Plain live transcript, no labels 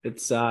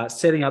It's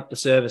setting up the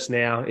service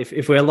now.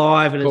 If we're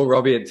live and call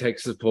Robbie at tech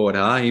support,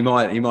 huh? He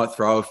might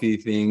throw a few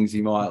things.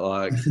 He might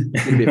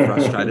get a bit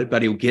frustrated,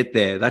 but he'll get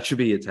there. That should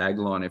be your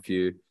tagline if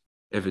you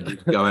ever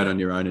go out on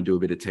your own and do a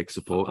bit of tech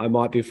support. I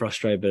might be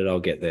frustrated, but I'll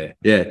get there.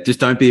 Yeah, just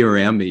don't be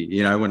around me,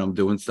 when I'm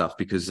doing stuff,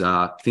 because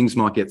things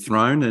might get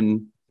thrown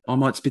and I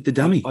might spit the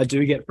dummy. I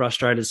do get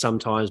frustrated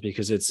sometimes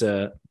because it's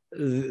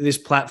this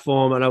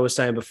platform, and I was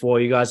saying before,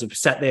 you guys have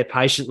sat there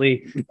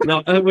patiently,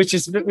 which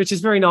is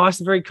very nice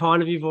and very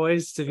kind of you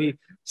boys to be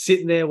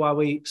sitting there while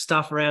we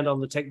stuff around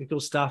on the technical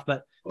stuff.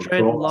 But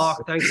Trent and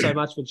Lach, thanks so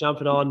much for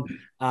jumping on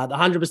the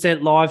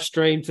 100% live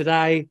stream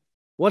today.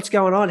 What's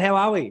going on? How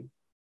are we?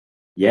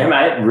 Yeah,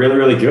 mate, really,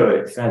 really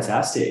good.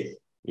 Fantastic.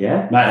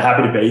 Yeah, mate,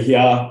 happy to be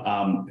here.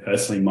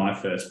 Personally, my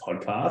first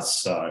podcast,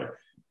 so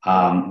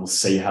we'll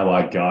see how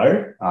I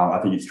go. I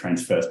think it's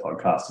Trent's first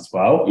podcast as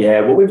well.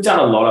 Yeah, what we've done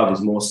a lot of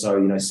is more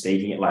so,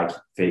 speaking at like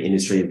for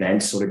industry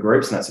events sort of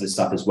groups and that sort of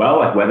stuff as well,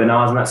 like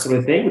webinars and that sort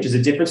of thing, which is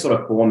a different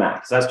sort of format.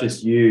 Because that's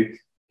just you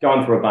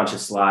going through a bunch of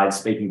slides,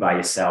 speaking by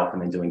yourself, and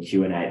then doing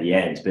Q&A at the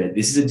end. But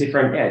this is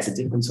it's a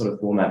different sort of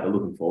format, but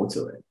looking forward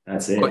to it.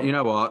 That's it. But you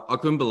know what? I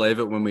couldn't believe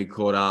it when we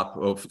caught up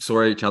or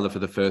saw each other for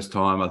the first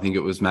time. I think it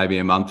was maybe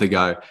a month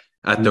ago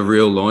at the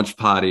real launch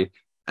party.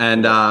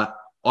 And I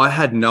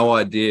had no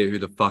idea who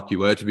the fuck you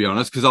were, to be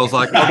honest, because I was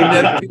like,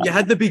 you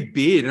had the big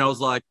beard, and I was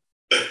like,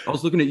 I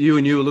was looking at you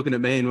and you were looking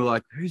at me and we're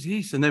like, who's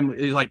this? And then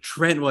it was like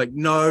Trent, we're like,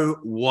 no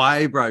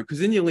way, bro.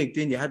 Because in your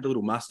LinkedIn, you had the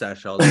little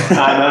mustache. I was like,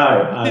 I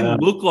know.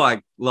 Didn't look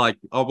like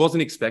I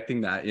wasn't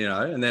expecting that,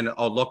 And then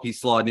Lockie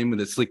sliding in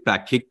with a slick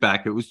back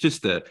kickback. It was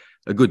just a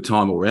good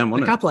time all around,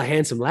 wasn't it? A couple of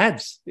handsome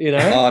lads,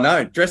 Oh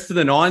no, dressed to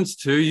the nines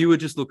too. You were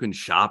just looking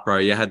sharp, bro.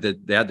 They had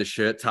the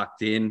shirt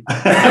tucked in.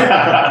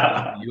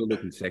 You were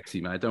looking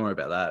sexy, mate. Don't worry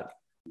about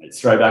that.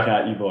 Straight back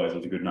at you boys. It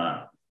was a good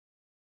night.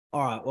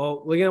 All right.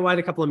 Well, we're going to wait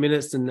a couple of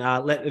minutes and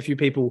let a few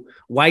people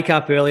wake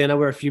up early. I know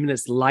we're a few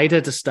minutes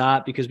later to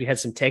start because we had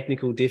some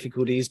technical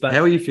difficulties. But how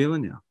are you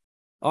feeling now?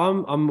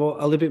 I'm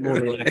a little bit more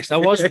relaxed. I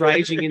was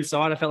raging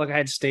inside. I felt like I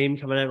had steam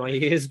coming out of my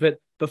ears. But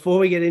before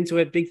we get into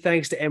it, big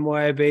thanks to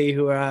MYOB,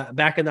 who are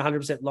back in the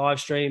 100% live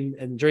stream,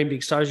 and Dream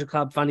Big Social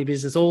Club, Funny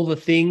Business, all the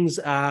things.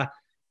 If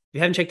you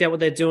haven't checked out what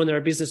they're doing, they're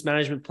a business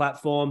management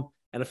platform.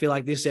 And I feel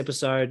like this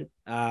episode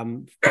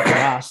for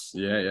us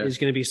is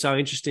going to be so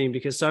interesting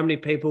because so many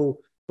people,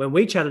 when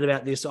we chatted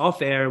about this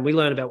off air and we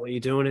learned about what you're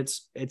doing,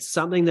 it's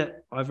something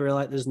that I've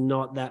realized there's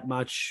not that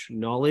much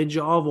knowledge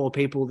of, or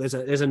people, there's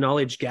a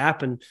knowledge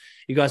gap, and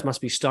you guys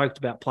must be stoked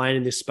about playing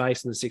in this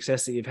space and the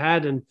success that you've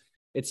had. And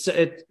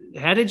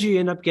how did you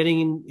end up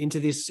getting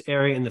into this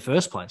area in the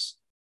first place?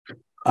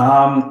 You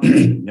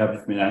happy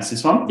for me to answer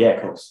this one? Yeah,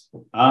 of course.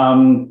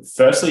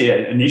 Firstly,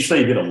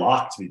 initially a bit of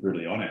luck, to be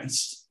brutally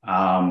honest.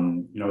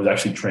 It was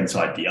actually Trent's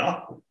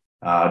idea.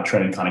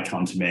 Trent had kind of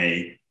come to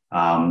me.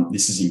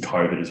 This is in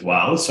COVID as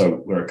well.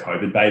 So we're a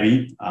COVID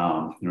baby,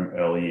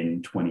 early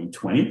in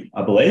 2020,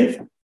 I believe.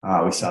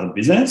 We started the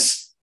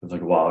business. It was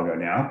like a while ago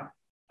now.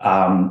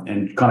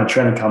 And kind of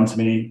Trent had come to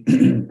me.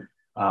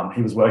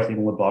 He was working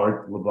in a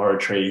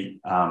laboratory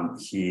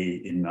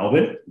here in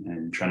Melbourne,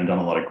 and Trent had done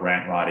a lot of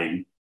grant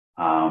writing,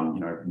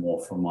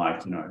 more from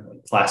like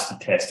plastic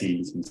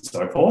testings and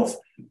so forth.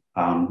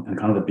 And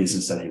kind of the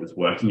business that he was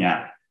working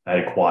at, they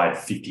acquired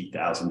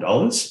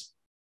 $50,000.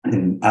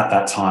 And at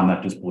that time,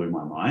 that just blew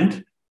my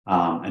mind.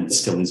 And it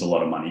still is a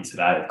lot of money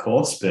today, of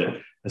course, but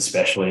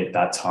especially at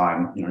that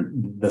time,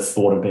 the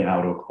thought of being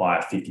able to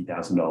acquire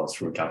 $50,000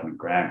 through a government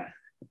grant,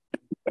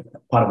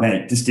 pardon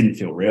me, just didn't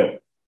feel real.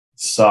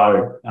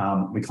 So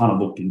we kind of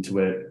looked into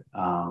it,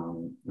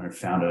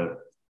 found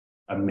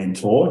a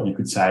mentor, you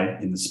could say,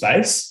 in the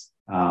space,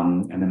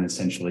 and then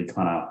essentially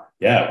kind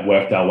of,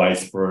 worked our way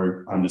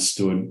through,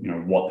 understood,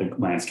 what the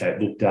landscape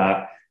looked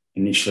at.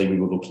 Initially, we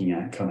were looking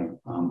at kind of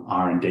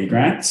R&D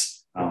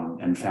grants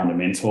and found a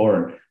mentor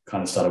and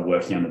kind of started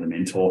working under the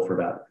mentor for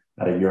about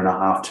a year and a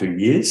half, 2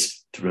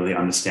 years to really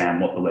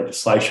understand what the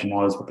legislation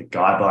was, what the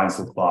guidelines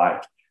looked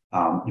like.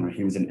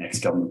 He was an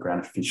ex-government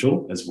grant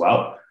official as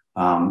well.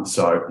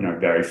 So,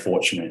 very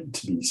fortunate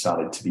to be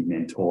started to be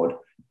mentored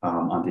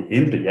under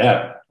him.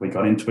 But we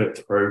got into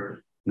it through,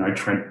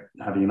 Trent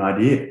having an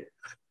idea.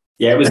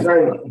 Yeah, it was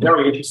very,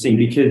 very interesting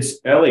because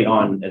early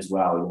on as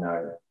well,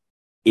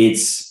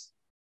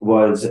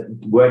 was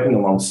working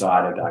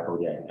alongside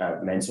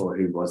a mentor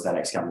who was that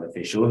ex-government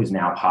official who's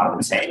now part of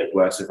the team that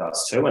works with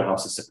us too and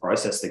helps us to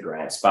process the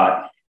grants.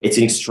 But it's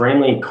an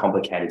extremely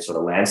complicated sort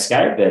of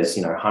landscape.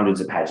 There's, hundreds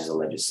of pages of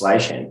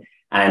legislation,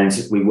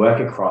 and we work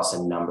across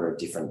a number of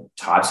different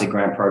types of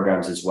grant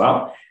programs as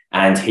well.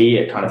 And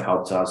he kind of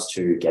helped us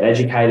to get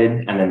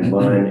educated and then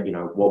learn,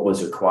 what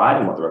was required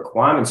and what the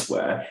requirements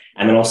were,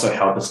 and then also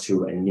help us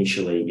to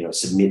initially,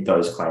 submit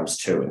those claims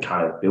too and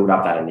kind of build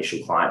up that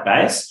initial client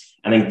base.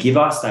 And then give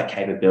us that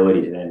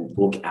capability to then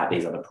look at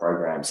these other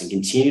programs and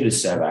continue to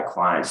serve our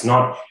clients,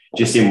 not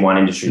just in one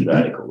industry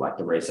vertical, like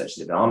the research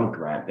and development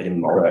grant, but in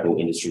multiple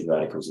industry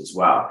verticals as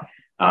well.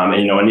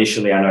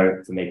 Initially, I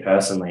know for me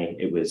personally,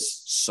 it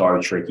was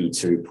so tricky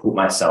to put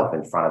myself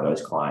in front of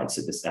those clients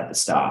at the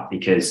start,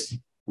 because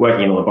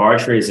working in a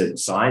laboratory as a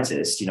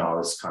scientist, I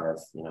was kind of,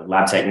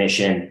 lab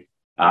technician,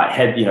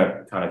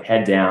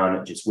 head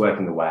down, just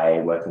working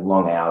away, working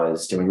long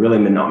hours, doing really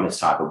monotonous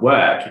type of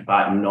work,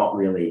 but not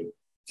really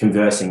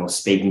conversing or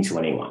speaking to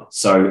anyone.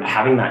 So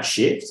having that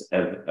shift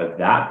of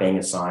that, being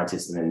a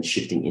scientist and then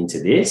shifting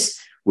into this,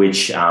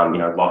 which,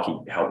 Lockie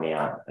helped me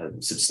out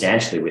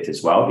substantially with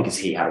as well, because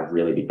he had a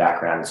really big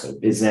background in sort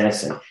of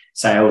business and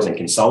sales and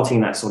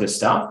consulting, that sort of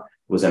stuff,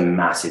 was a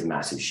massive,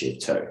 massive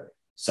shift too.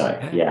 So,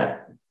 yeah.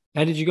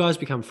 How did you guys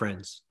become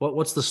friends?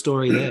 What's the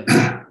story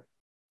there?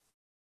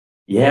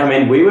 Yeah, I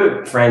mean, we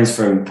were friends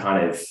from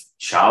kind of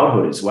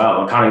childhood as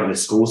well, kind of the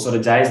school sort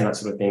of days and that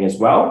sort of thing as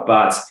well.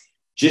 But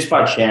just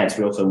by chance,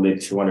 we also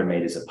lived 200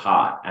 meters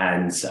apart.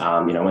 And,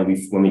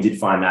 when we did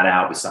find that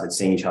out, we started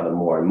seeing each other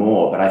more and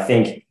more. But I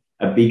think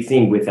a big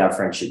thing with our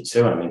friendship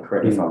too, and I mean,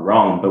 correct me if I'm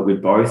wrong, but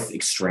we're both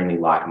extremely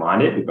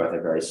like-minded. We both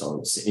have very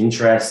solid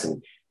interests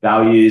and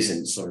values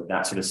and sort of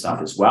that sort of stuff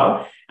as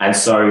well. And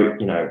so,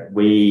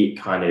 we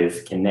kind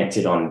of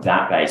connected on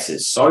that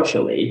basis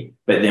socially,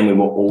 but then we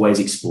were always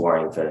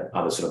exploring for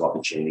other sort of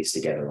opportunities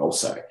together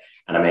also.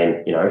 And I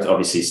mean,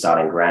 obviously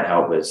starting Grant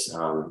Help was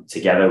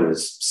together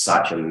was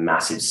such a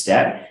massive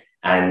step.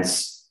 And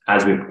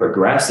as we've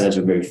progressed and as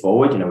we move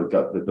forward,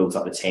 we've built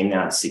up the team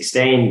now at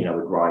 16,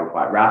 we're growing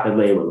quite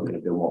rapidly. We're looking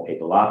to build more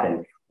people up.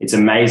 And it's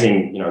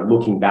amazing,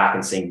 looking back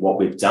and seeing what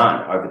we've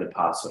done over the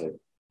past sort of,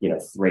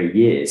 3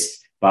 years.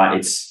 But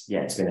it's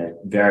been a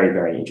very,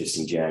 very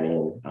interesting journey.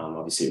 And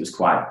obviously it was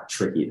quite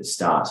tricky at the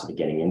start, sort of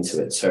getting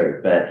into it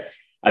too. But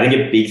I think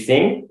a big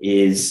thing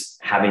is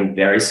having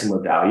very similar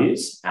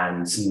values.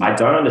 And I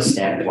don't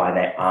understand why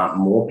there aren't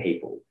more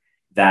people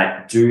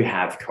that do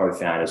have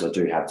co-founders or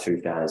do have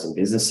two founders in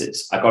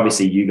businesses. Like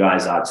obviously you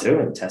guys are too,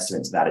 and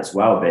testament to that as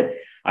well. But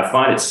I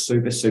find it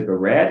super, super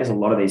rare. There's a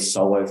lot of these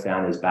solo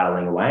founders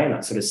battling away and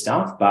that sort of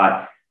stuff.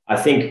 But I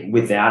think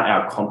without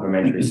our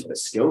complementary sort of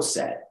skill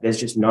set, there's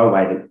just no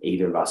way that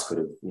either of us could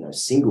have,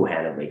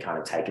 single-handedly kind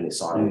of taken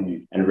this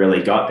on and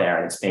really got there.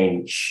 And it's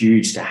been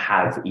huge to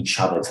have each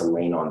other to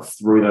lean on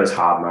through those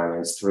hard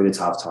moments, through the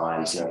tough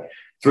times,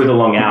 through the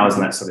long hours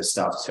and that sort of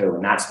stuff too.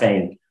 And that's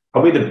been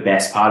probably the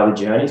best part of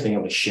the journey, is being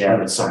able to share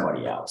it with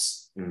somebody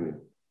else.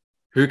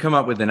 Who come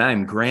up with the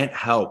name Grant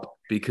Help?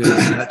 Because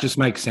that just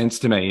makes sense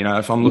to me.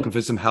 If I'm looking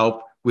for some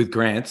help with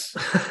grants,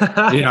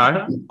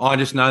 I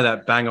just know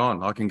that bang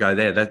on, I can go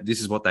there.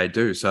 This is what they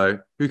do. So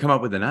who come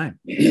up with the name?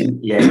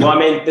 Yeah, well, I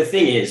mean, the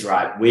thing is,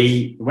 right,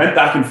 we went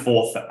back and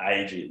forth for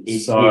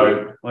ages.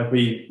 So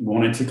we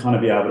wanted to kind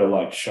of be able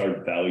to show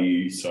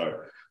value. So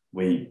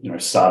we,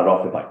 started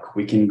off with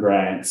Quicken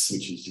grants,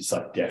 which is just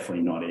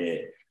definitely not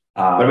it.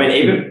 But I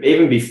mean,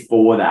 even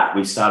before that,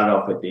 we started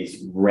off with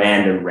these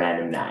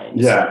random names.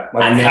 Yeah,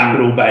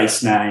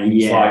 capital-based names.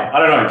 Yeah. I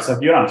don't know. So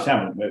if you don't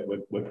understand,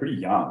 we're pretty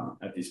young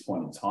at this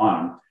point in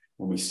time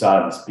when we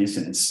started this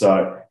business.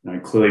 So,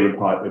 clearly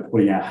we're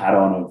putting our hat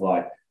on of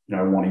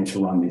wanting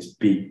to run this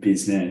big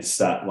business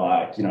that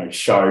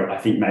showed, I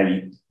think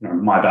maybe,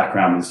 my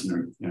background was,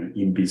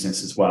 in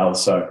business as well.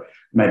 So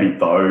maybe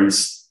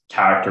those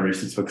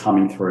characteristics were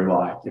coming through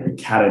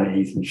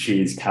Catanese and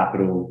Scheirs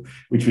Capital,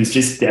 which was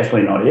just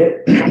definitely not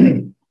it.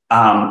 And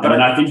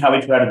I think how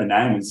we created the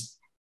name is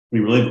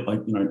we really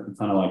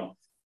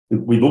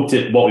we looked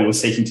at what we were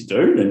seeking to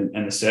do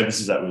and the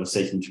services that we were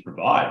seeking to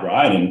provide,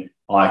 right? And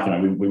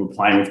we were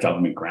playing with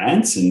government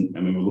grants and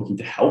we were looking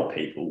to help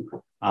people.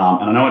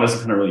 And I know it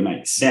doesn't kind of really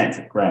make sense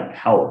that grant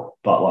help,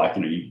 but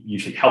you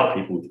usually help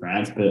people with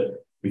grants,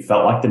 but we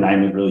felt like the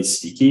name was really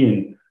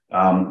sticky.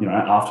 And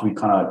after we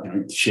kind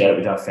of, shared it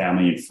with our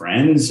family and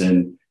friends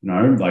and,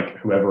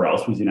 whoever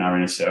else was in our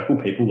inner circle,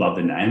 people loved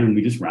the name and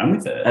we just ran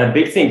with it. And a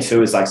big thing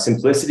too is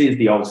simplicity is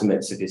the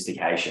ultimate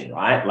sophistication,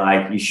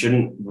 right? You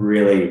shouldn't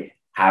really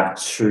have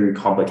too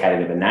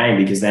complicated of a name,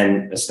 because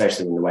then,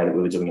 especially in the way that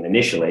we were doing it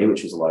initially,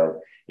 which was a lot of,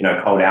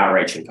 cold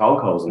outreach and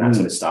cold calls and that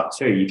sort of stuff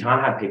too, you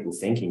can't have people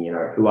thinking,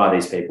 who are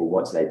these people?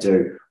 What do they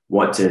do?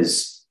 What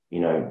does,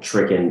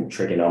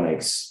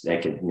 trigonomics, they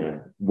could,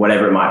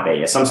 whatever it might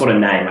be, some sort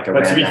of name. But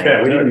to be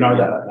fair, we didn't know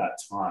that at that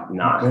time.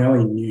 No. We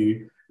only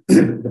knew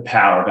the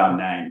power of our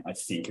name, I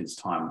think, as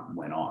time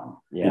went on.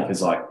 Yeah.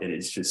 Because it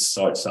is just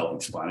so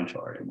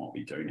self-explanatory in what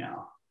we do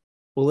now.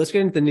 Well, let's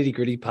get into the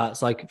nitty-gritty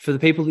parts. For the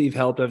people that you've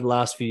helped over the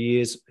last few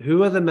years,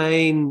 who are the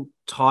main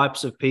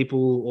types of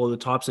people or the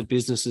types of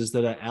businesses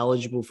that are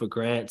eligible for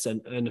grants,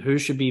 and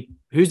whose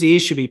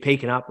ears should be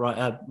peaking up,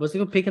 right? What's it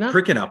called? Peaking up?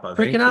 Pricking up, I think.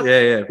 Pricking up?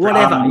 Yeah.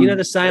 Whatever.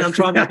 The saying, I'm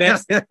trying my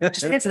best.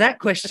 Just answer that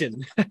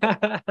question.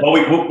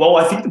 Well,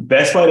 I think the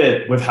best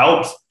way we've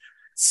helped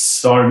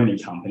so many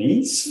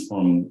companies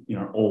from,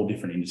 all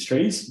different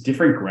industries.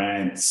 Different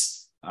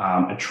grants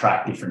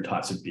attract different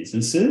types of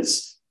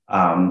businesses.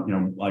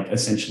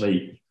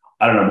 Essentially,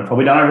 I don't know, we've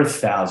probably done over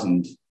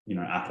 1,000,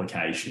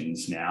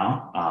 applications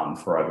now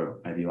for over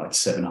maybe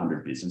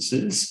 700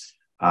 businesses.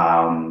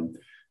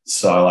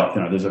 So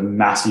there's a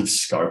massive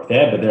scope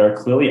there, but there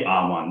clearly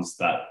are ones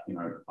that,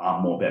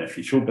 are more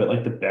beneficial.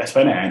 But the best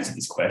way to answer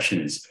this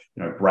question is,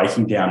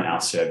 breaking down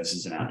our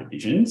services and our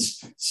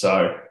divisions.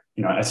 So,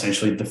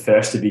 essentially the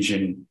first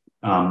division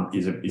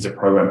is a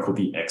program called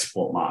the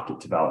Export Market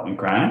Development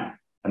Grant.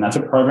 And that's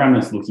a program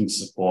that's looking to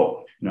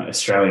support,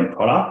 Australian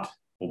product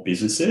or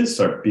businesses.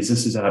 So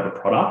businesses that have a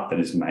product that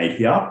is made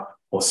here,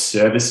 or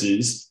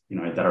services,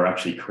 that are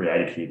actually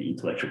created here, the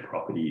intellectual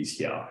property is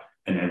here.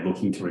 And they're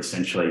looking to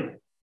essentially,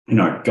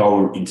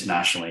 go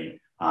internationally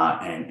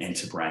and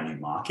enter brand new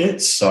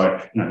markets.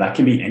 So, that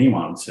can be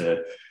anyone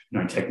to,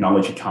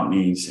 technology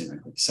companies,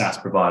 SaaS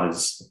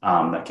providers,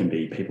 that can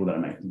be people that are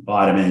making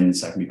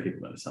vitamins, that can be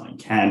people that are selling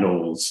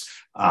candles.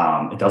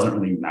 It doesn't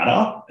really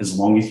matter as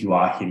long as you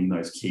are hitting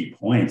those key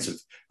points of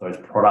those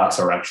products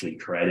are actually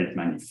created,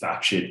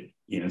 manufactured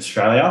in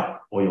Australia,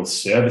 or your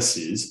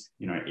services,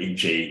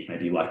 e.g.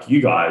 maybe like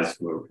you guys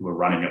who are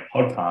running a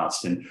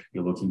podcast and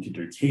you're looking to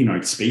do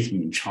keynote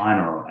speaking in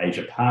China or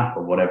Asia Pac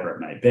or whatever it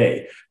may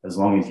be. As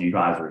long as you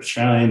guys are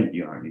Australian,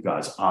 you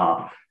guys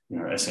are,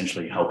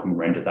 essentially helping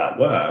render that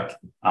work,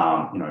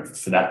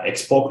 for that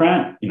export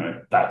grant,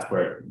 that's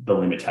where the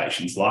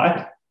limitations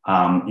lie.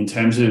 In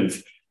terms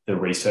of the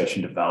research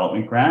and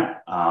development grant,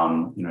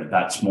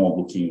 that's more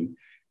looking,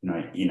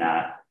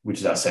 which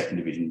is our second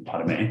division,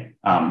 pardon me.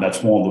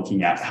 That's more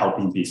looking at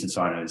helping business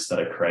owners that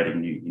are creating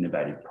new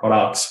innovative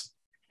products,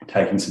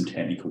 taking some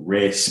technical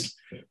risk,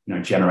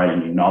 generating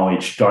new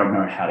knowledge, don't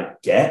know how to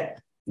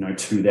get,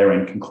 to their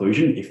end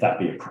conclusion, if that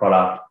be a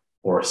product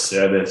or a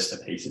service, a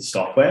piece of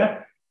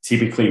software.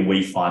 Typically,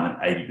 we find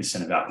that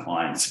 80% of our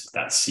clients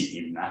that sit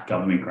in that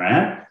government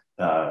grant,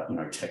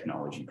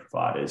 technology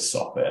providers,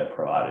 software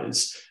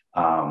providers,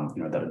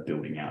 that are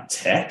building out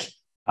tech.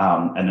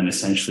 And then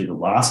essentially the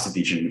last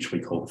division, which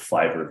we call the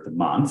flavor of the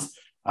month,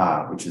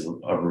 which is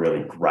a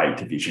really great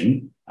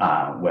division,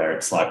 where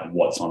it's like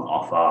what's on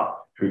offer,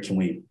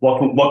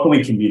 what can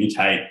we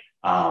communicate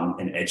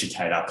and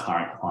educate our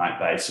current client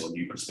base or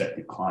new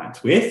prospective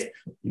clients with,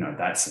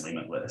 that's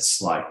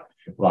limitless. Like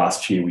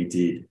last year we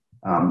did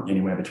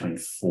anywhere between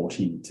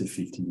 40 to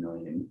 50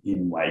 million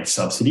in wage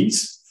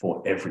subsidies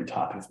for every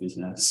type of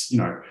business,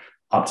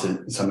 up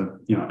to some of,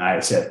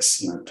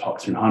 ASX, top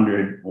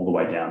 200, all the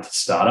way down to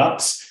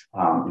startups.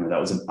 That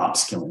was an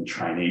upskilling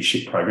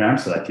traineeship program.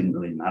 So that didn't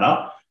really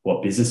matter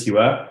what business you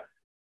were.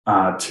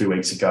 2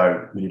 weeks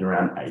ago, we did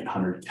around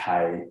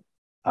 800K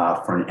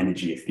for an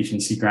energy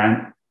efficiency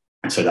grant.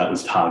 And so that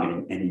was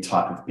targeting any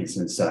type of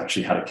business that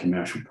actually had a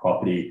commercial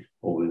property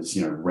or was,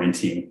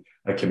 renting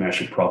a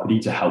commercial property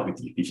to help with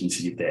the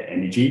efficiency of their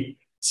energy.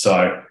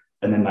 So,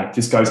 and then that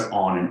just goes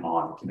on and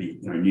on. It can be,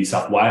 New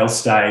South Wales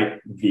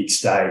state, Vic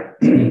state,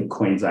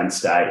 Queensland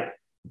state.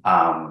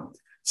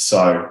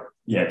 So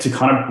yeah, to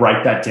kind of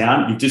break that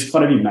down, you've just got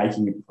to be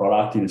making a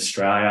product in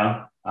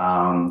Australia,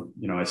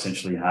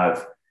 essentially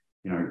have,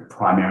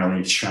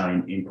 primarily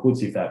Australian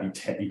inputs, if that be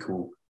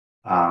technical,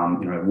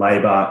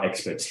 labor,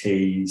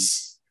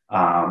 expertise,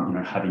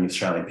 having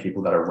Australian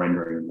people that are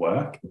rendering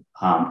work.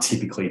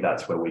 Typically,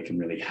 that's where we can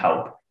really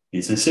help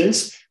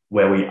businesses.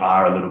 Where we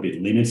are a little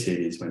bit limited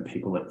is when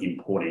people are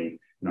importing,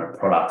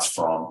 products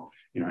from,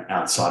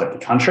 outside of the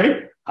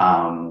country,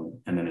 and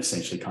then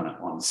essentially kind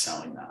of on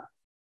selling that.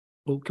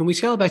 Well, can we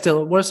scale it back to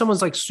what if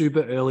someone's like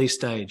super early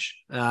stage?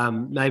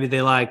 Maybe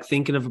they're like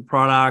thinking of a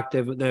product,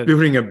 they're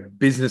building a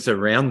business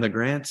around the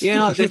grants.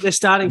 Yeah, like they're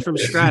starting from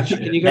scratch.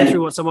 Can you go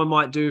through what someone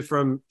might do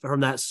from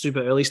that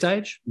super early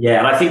stage? Yeah,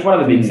 and I think one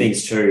of the big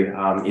things too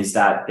is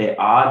that there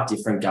are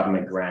different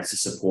government grants to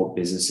support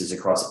businesses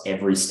across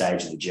every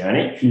stage of the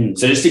journey.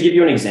 So just to give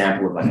you an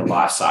example of like a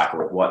life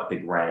cycle of what the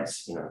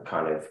grants,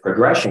 kind of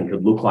progression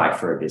could look like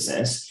for a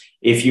business.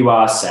 If you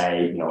are,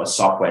 say, a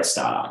software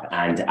startup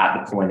and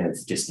at the point of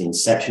just the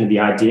inception of the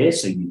idea,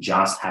 so you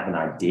just have an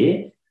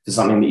idea for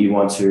something that you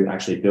want to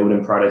actually build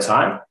and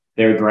prototype,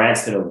 there are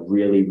grants that are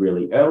really,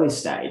 really early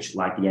stage,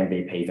 like the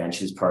MVP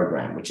Ventures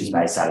program, which is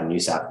based out of New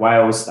South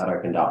Wales. That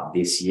opened up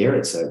this year.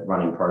 It's a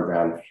running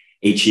program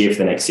each year for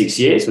the next 6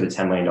 years with a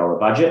 $10 million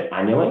budget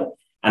annually.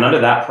 And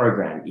under that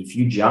program, if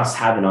you just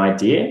have an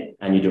idea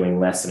and you're doing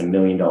less than $1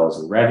 million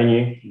in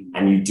revenue,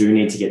 and you do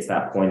need to get to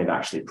that point of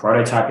actually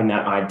prototyping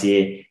that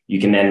idea, you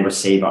can then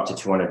receive up to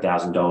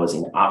 $200,000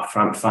 in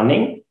upfront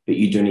funding, but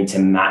you do need to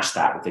match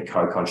that with a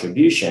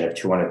co-contribution of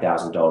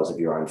 $200,000 of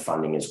your own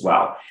funding as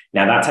well.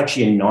 Now, that's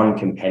actually a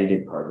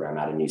non-competitive program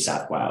out of New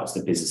South Wales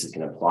that businesses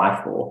can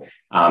apply for.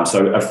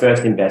 So a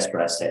first invest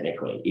press,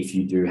 technically, if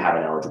you do have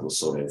an eligible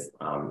sort of,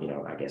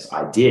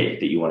 idea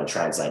that you want to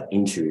translate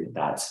into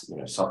that,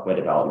 software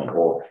development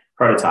or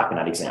prototype in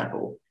that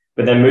example.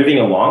 But then moving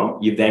along,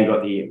 you've then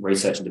got the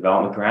research and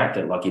development grant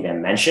that Lachie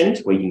then mentioned,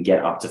 where you can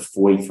get up to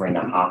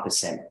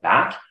 43.5%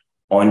 back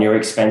on your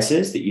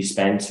expenses that you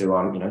spend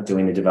to,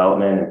 doing the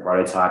development and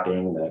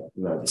prototyping,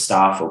 the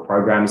staff or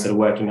programs that are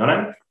working on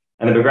it.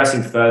 And then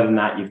progressing further than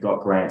that, you've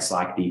got grants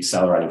like the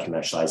Accelerating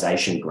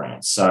Commercialization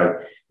Grant. So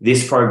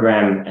this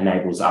program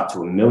enables up to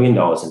 $1 million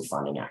in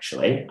funding,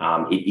 actually.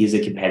 It is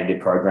a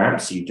competitive program,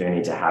 so you do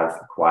need to have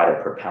quite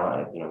a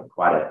propeller,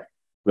 quite a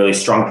really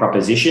strong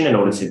proposition in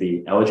order to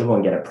be eligible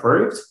and get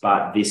approved.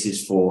 But this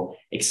is for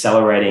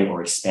accelerating or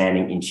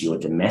expanding into your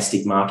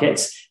domestic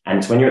markets. And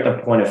it's when you're at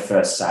the point of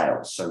first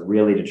sale. So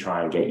really to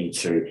try and get you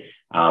to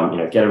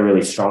get a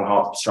really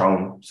strong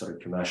sort of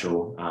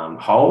commercial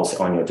hold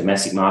on your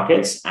domestic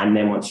markets. And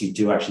then once you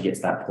do actually get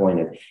to that point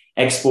of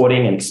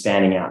exporting and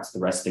expanding out to the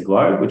rest of the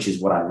globe, which is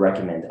what I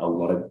recommend a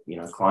lot of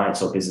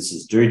clients or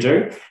businesses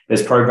do.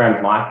 There's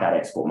programs like that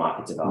Export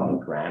Market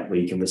Development Grant where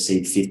you can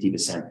receive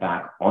 50%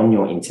 back on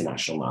your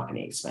international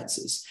marketing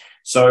expenses.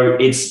 So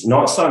it's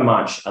not so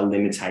much a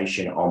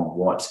limitation on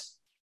what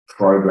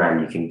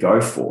program you can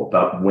go for,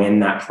 but when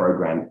that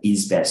program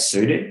is best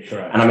suited.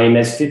 Correct. And I mean,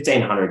 there's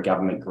 1,500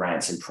 government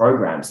grants and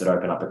programs that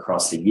open up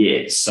across the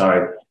year.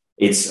 So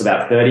it's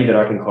about 30 that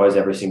open close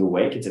every single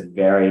week. It's a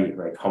very,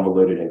 very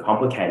convoluted and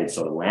complicated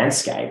sort of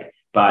landscape.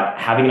 But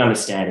having an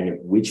understanding of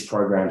which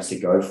programs to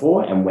go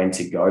for and when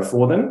to go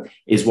for them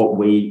is what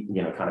we,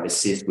 kind of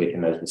assist with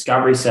in those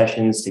discovery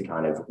sessions to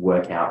kind of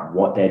work out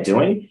what they're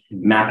doing,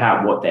 map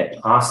out what their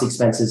past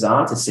expenses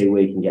are to see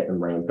where you can get them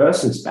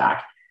reimbursements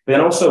back. But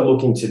then also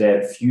look into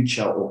their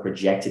future or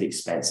projected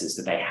expenses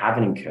that they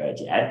haven't incurred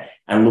yet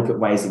and look at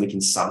ways that we can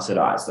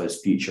subsidize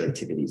those future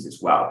activities as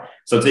well.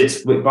 So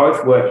we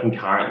both work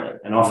concurrently,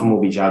 and often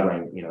we'll be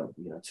juggling,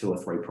 2 or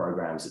 3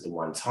 programs at the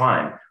one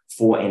time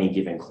for any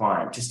given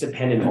client, just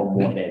depending on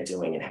what they're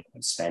doing and how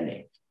they're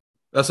spending.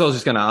 That's what I was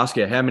just going to ask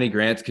you. How many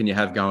grants can you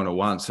have going at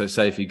once? So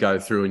say if you go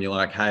through and you're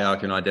like, hey, I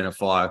can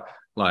identify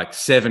like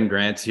 7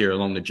 grants here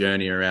along the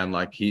journey around,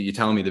 like you're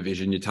telling me the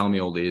vision, you're telling me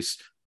all this.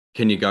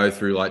 Can you go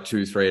through like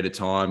 2, 3 at a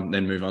time,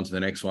 then move on to the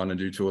next one and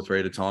do 2 or 3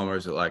 at a time? Or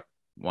is it like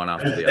one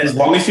after the other? As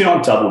long as you're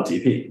not double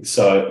dipping.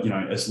 So,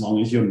 as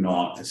long as you're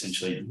not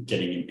essentially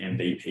getting an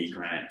MVP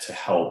grant to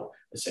help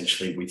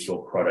essentially with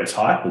your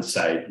prototype, let's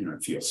say,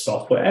 for your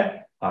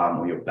software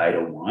or your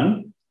beta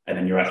 1, and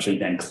then you're actually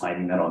then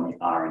claiming that on the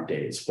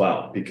R&D as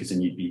well, because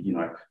then you'd be,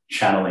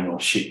 channeling or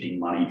shifting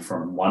money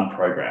from one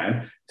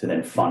program to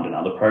then fund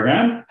another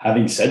program.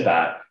 Having said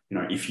that,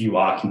 if you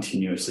are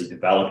continuously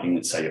developing,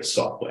 let's say, your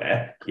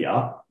software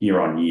year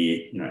on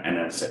year,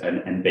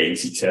 and being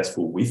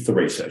successful with the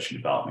research and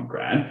development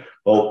grant,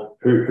 well,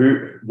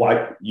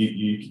 why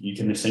you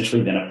can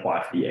essentially then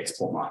apply for the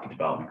export market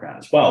development grant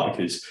as well,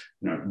 because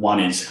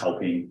one is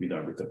helping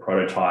with the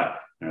prototype,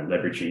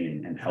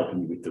 leveraging and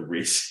helping you with the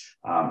risk,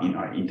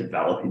 in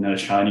developing that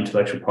Australian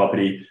intellectual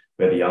property,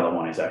 where the other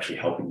one is actually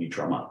helping you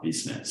drum up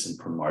business and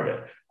promote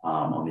it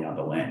on the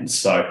other lens.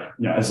 So,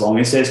 as long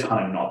as there's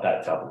kind of not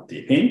that double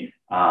dipping,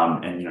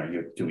 and,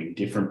 you're doing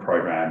different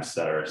programs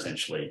that are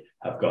essentially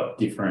have got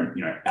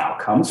different,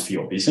 outcomes for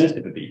your business,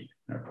 it would be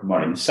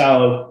promoting the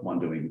sale, one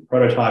doing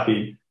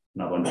prototyping,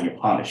 another one doing a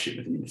partnership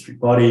with an industry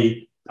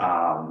body,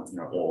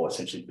 or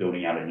essentially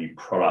building out a new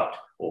product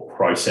or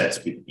process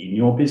within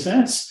your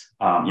business.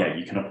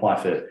 You can apply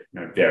for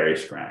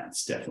various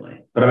grants,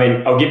 definitely. But I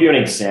mean, I'll give you an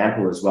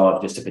example as well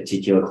of just a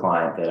particular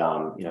client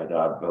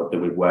that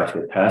we've worked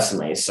with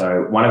personally.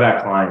 So one of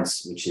our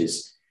clients, which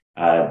is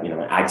an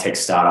ag tech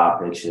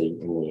startup, actually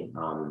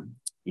in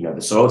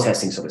the soil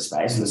testing sort of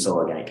space, the soil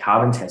organic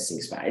carbon testing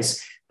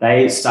space,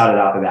 they started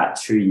up about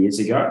 2 years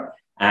ago.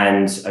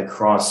 And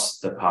across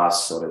the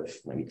past sort of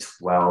maybe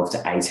 12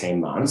 to 18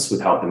 months,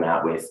 we've helped them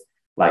out with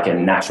like a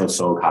National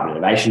Soil Carbon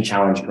Innovation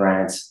Challenge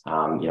grant,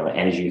 an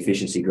energy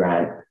efficiency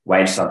grant,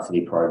 wage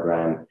subsidy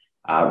program,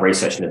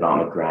 research and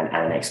development grant,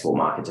 and an export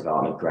market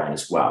development grant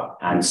as well.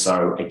 And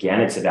so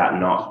again, it's about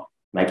not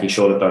making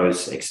sure that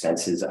those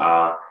expenses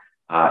are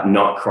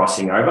not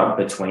crossing over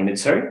between the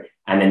two,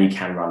 and then you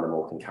can run them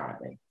all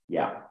concurrently.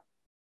 Yeah.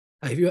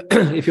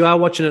 If you are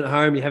watching at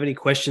home, you have any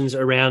questions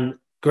around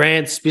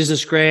grants,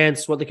 business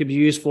grants, what they could be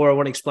used for, or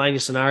want to explain your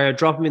scenario,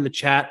 drop them in the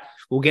chat.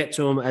 We'll get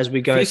to them as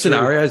we go.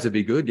 Scenarios would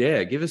be good.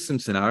 Yeah, give us some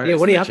scenarios. Yeah,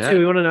 what are you up to?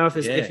 We want to know if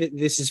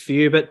this is for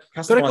you. But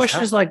I've got a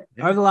question is over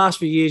the last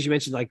few years, you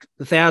mentioned like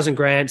 1,000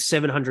 grants,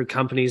 700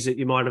 companies that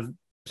you might have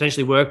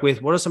potentially worked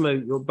with. What are some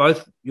of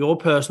both your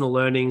personal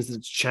learnings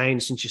that's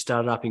changed since you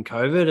started up in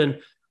COVID? And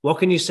what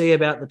can you see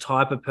about the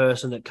type of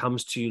person that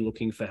comes to you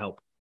looking for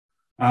help?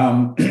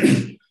 I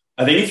think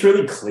it's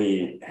really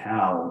clear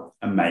how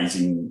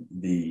amazing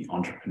the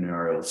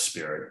entrepreneurial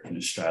spirit in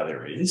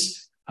Australia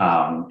is,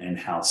 and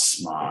how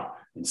smart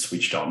and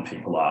switched on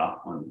people are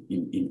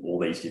in all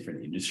these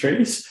different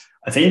industries.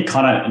 I think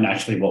kind of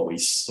naturally what we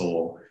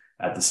saw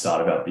at the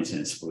start of our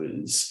business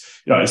was,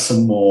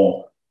 some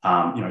more,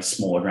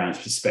 smaller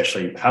grants,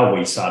 especially how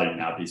we started in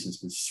our business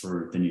was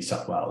through the New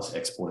South Wales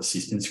Export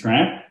Assistance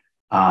Grant.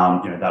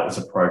 That was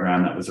a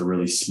program that was a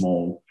really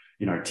small,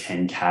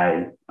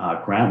 10K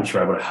grant, which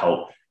we're able to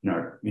help,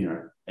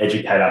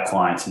 educate our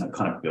clients, and it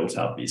kind of built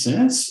our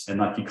business. And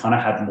like you kind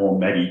of had more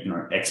maybe,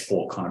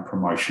 export kind of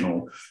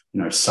promotional,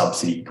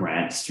 subsidy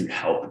grants to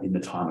help in the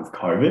time of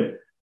COVID.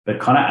 But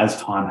kind of as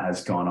time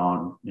has gone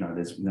on,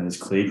 there's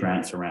clear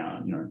grants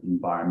around,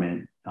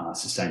 environment,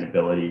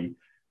 sustainability,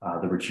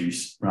 the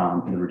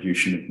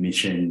reduction of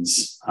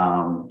emissions.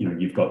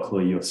 You've got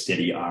clearly your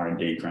steady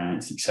R&D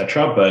grants,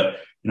 etc. But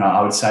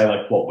I would say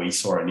like what we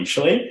saw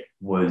initially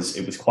was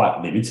it was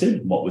quite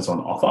limited what was on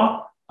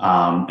offer.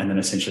 And then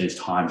essentially as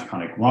time's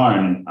kind of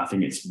grown, I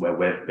think it's where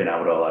we've been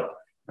able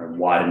to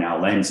widen our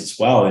lens as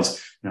well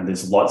is,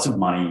 there's lots of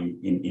money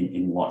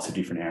in lots of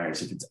different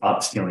areas. If it's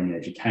upskilling in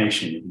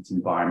education, if it's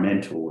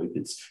environmental, if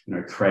it's,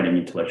 creating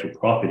intellectual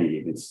property,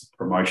 if it's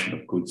promotion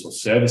of goods or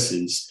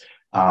services,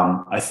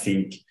 I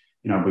think,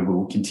 we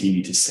will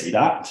continue to see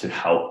that to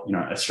help,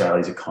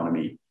 Australia's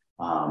economy,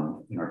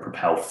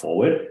 propel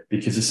forward,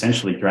 because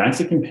essentially grants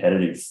are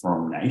competitive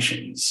from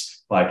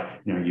nations.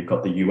 Like, you've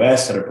got the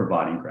US that are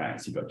providing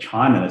grants, you've got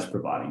China that's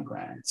providing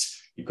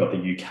grants, you've got the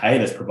UK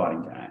that's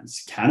providing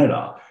grants,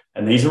 Canada,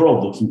 and these are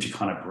all looking to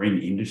kind of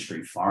bring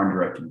industry, foreign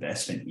direct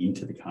investment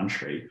into the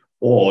country,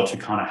 or to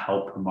kind of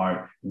help promote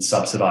and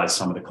subsidize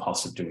some of the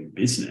costs of doing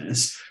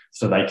business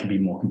so they can be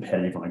more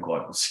competitive on a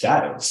global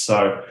scale.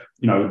 So,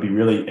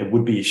 it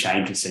would be a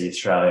shame to see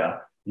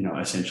Australia,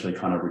 essentially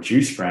kind of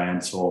reduce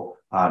grants or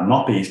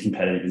not be as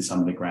competitive in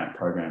some of the grant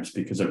programs,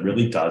 because it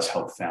really does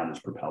help founders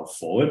propel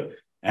forward.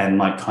 And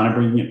like kind of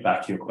bringing it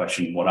back to your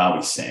question, what are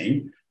we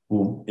seeing?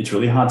 Well, it's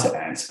really hard to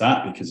answer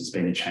that because there's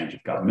been a change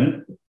of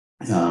government.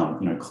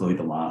 Clearly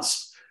the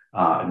last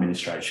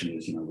administration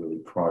was, really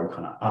pro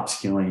kind of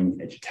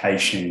upskilling,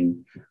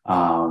 education.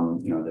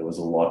 There was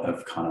a lot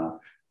of kind of,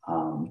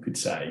 you could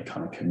say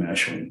kind of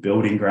commercial and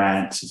building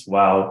grants as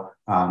well.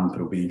 But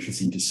it'll be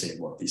interesting to see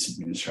what this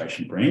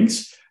administration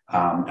brings.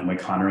 And we're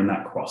kind of in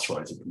that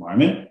crossroads at the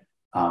moment.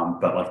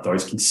 But like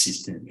those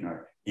consistent,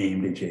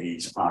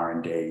 EMDGs,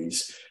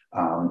 R&Ds,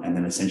 and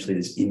then essentially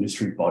there's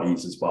industry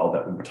bodies as well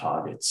that we will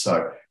target.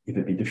 So if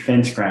it be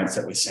defense grants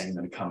that we're seeing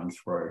that are coming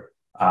through,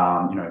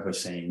 we're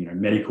seeing,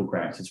 medical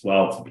grants as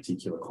well for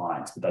particular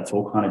clients, but that's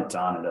all kind of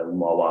done at a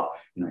lower,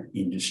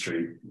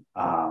 industry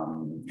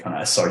kind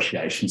of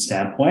association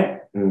standpoint.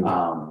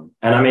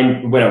 And I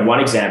mean, one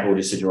example,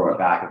 just to draw it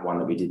back of one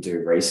that we did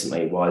do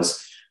recently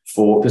was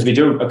because we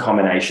do a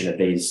combination of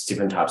these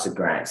different types of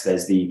grants.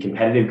 There's the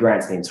competitive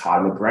grants, the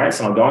entitlement grants,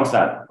 and I'll go into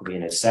that probably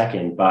in a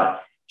second,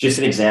 but just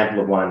an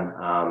example of one,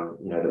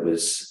 that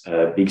was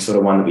a big sort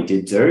of one that we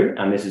did do.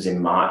 And this was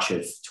in March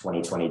of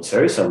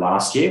 2022. So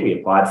last year we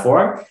applied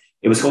for it.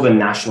 It was called the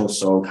National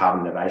Soil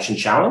Carbon Innovation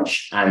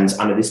Challenge. And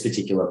under this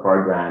particular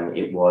program,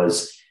 it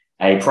was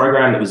a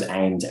program that was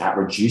aimed at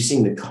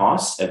reducing the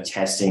cost of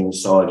testing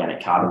soil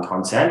organic carbon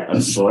content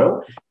of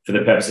soil for the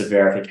purpose of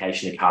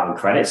verification of carbon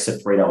credits to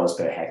 $3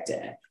 per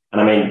hectare. And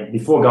I mean,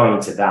 before going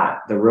into that,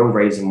 the real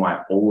reason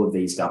why all of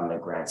these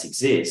government grants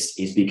exist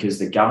is because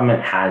the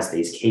government has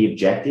these key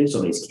objectives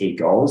or these key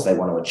goals they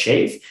want to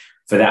achieve.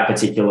 For that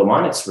particular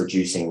one, it's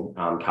reducing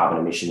carbon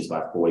emissions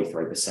by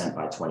 43%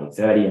 by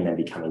 2030 and then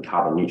becoming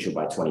carbon neutral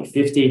by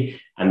 2050.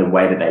 And the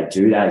way that they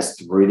do that is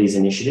through these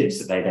initiatives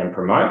that they then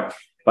promote.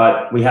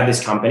 But we had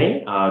this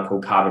company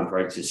called Carbon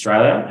Credits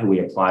Australia, who we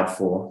applied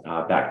for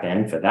back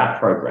then for that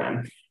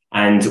program.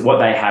 And what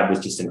they had was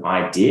just an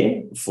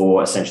idea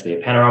for essentially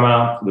a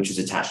panorameter, which was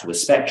attached to a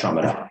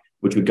spectrometer,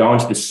 which would go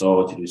into the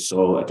soil to do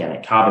soil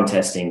organic carbon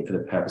testing for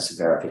the purpose of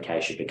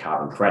verification for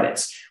carbon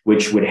credits,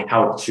 which would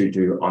help to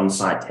do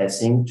on-site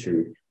testing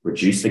to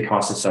reduce the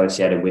costs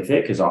associated with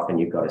it, because often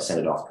you've got to send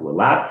it off to a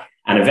lab.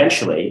 And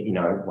eventually,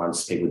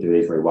 once people do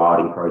these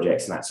rewilding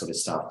projects and that sort of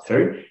stuff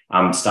too,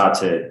 start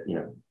to,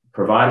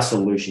 provide a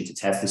solution to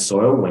test the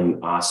soil when you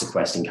are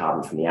sequestering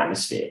carbon from the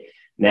atmosphere.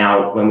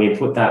 Now, when we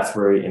put that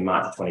through in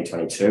March of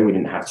 2022, we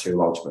didn't have too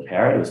long to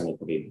prepare it. It was only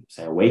probably,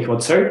 say, a week or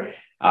two,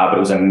 but it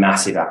was a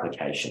massive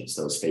application.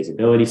 So there was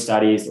feasibility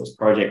studies, there was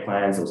project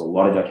plans, there was a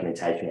lot of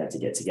documentation we had to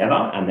get together,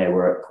 and they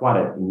were quite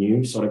a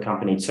new sort of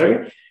company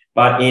too.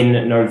 But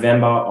in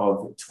November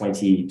of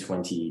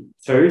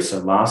 2022, so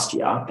last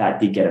year, that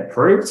did get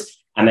approved,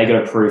 and they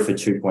got approved for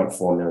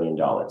 $2.4 million.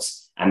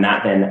 And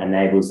that then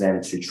enables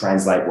them to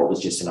translate what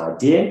was just an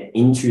idea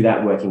into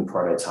that working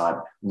prototype,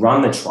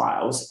 run the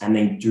trials, and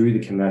then do the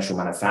commercial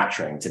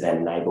manufacturing to then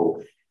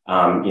enable,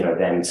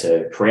 them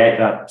to create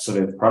that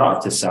sort of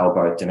product to sell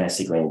both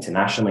domestically and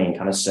internationally and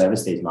kind of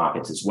service these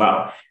markets as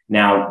well.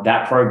 Now,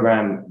 that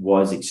program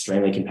was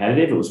extremely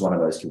competitive. It was one of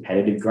those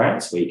competitive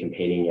grants where you're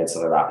competing against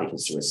other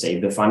applicants to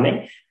receive the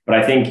funding. But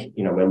I think,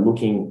 we're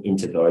looking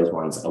into those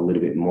ones a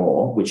little bit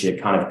more, which are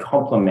kind of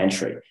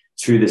complementary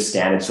to the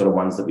standard sort of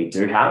ones that we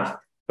do have.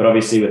 But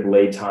obviously with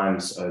lead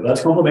times over...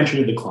 That's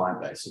complementary to the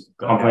client base.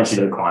 Complementary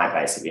to the client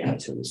base that we have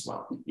too as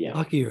well. Yeah.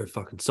 Lucky you're a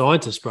fucking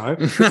scientist, bro.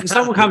 If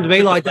someone come to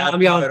me like that,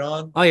 I'm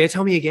going, oh yeah,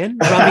 tell me again.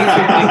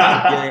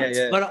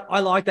 Yeah. But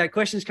I like that.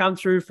 Questions come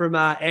through from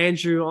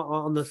Andrew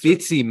on the...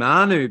 Fitzy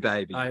Manu,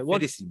 baby.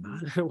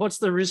 What's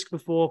the risk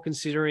before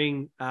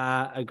considering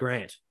a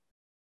grant?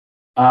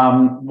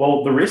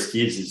 Well, the risk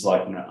is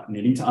like,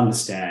 needing to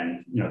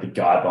understand, the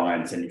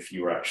guidelines and if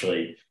you're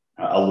actually...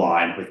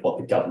 aligned with what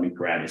the government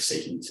grant is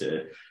seeking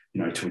to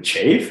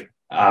achieve.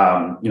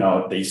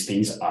 These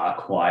things are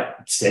quite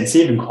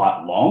extensive and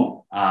quite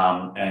long.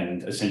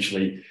 And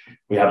essentially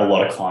we have a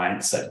lot of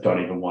clients that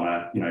don't even want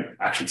to,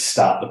 actually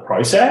start the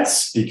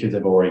process because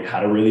they've already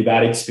had a really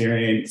bad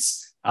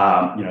experience.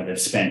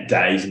 They've spent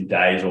days and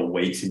days or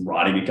weeks in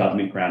writing a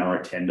government grant or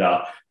a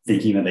tender,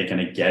 thinking that they're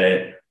going to get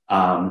it.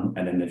 And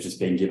then they've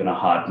just been given a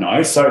hard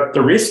no. So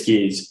the risk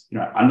is,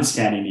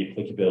 understanding the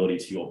applicability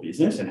to your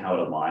business and how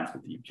it aligns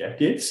with the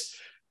objectives.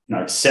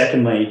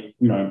 Secondly,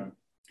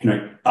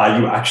 are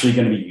you actually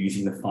going to be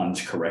using the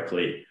funds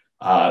correctly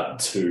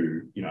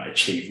to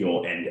achieve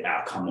your end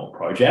outcome or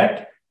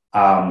project?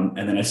 And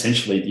then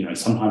essentially,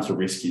 sometimes the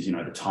risk is,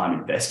 the time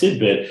invested,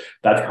 but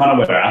that's kind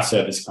of where our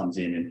service comes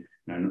in.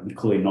 And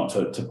clearly not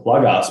to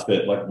plug us,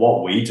 but like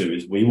what we do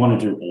is we want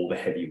to do all the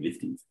heavy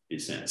lifting for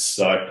business.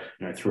 So,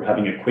 through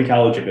having a quick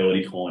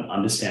eligibility call and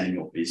understanding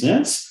your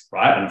business,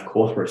 right? And of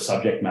course, we're a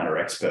subject matter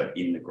expert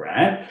in the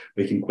grant.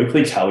 We can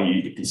quickly tell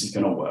you if this is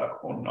going to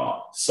work or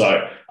not.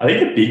 So I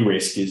think the big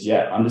risk is,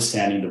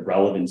 understanding the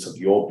relevance of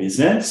your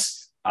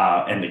business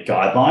and the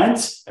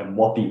guidelines and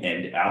what the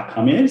end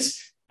outcome is.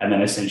 And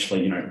then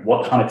essentially,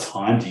 what kind of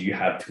time do you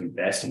have to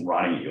invest in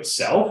writing it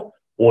yourself,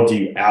 or do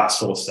you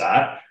outsource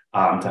that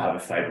to have a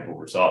favorable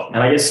result?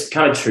 And I guess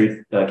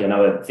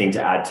another thing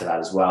to add to that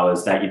as well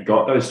is that you've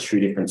got those two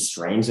different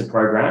streams of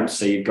programs.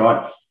 So you've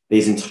got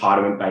these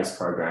entitlement-based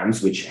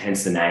programs, which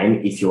hence the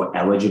name, if you're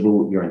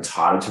eligible, you're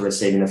entitled to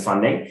receiving the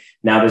funding.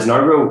 Now, there's no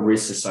real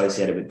risk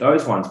associated with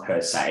those ones per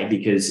se,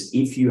 because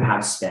if you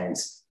have spent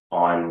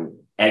on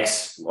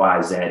X,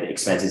 Y, Z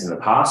expenses in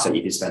the past, so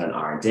if you spent on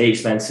R&D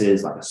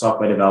expenses like a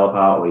software developer,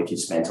 or if you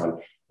spent on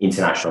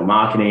international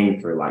marketing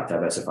through like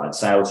diversified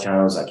sales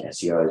channels like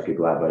SEO,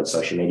 Google AdWords,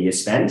 social media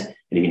spend, and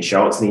you can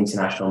show it to the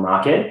international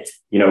market,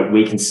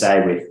 we can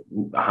say with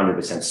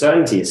 100%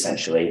 certainty,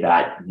 essentially,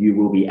 that you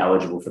will be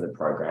eligible for the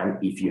program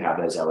if you have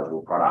those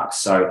eligible products.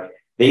 So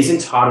these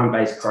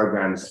entitlement-based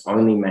programs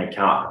only make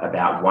up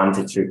about 1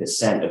 to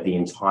 2% of the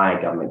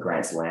entire government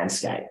grants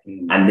landscape.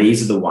 And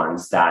these are the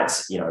ones that,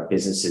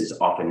 businesses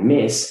often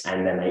miss,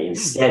 and then they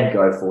instead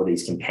go for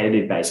these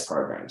competitive-based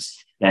programs.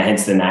 Now,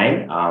 hence the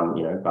name,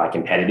 by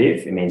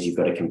competitive, it means you've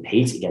got to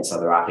compete against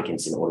other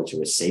applicants in order to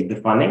receive the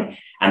funding.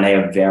 And they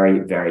are very,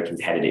 very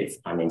competitive.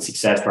 I mean,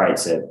 success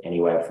rates are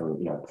anywhere from,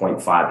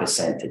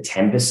 0.5% to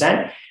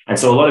 10%. And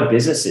so a lot of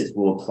businesses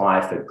will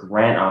apply for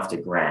grant after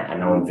grant,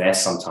 and they'll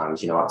invest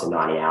sometimes, up to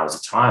 90 hours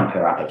of time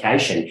per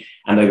application,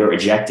 and they'll get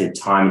rejected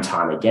time and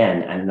time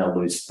again, and they'll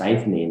lose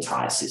faith in the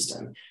entire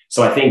system.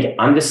 So I think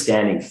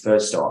understanding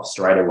first off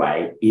straight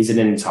away, is it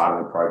an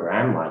entitlement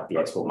program like the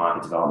Export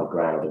Market Development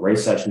Grant or the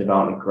Research and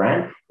Development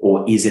Grant,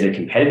 or is it a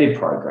competitive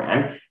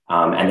program?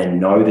 And then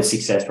know the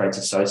success rates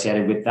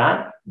associated with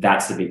that.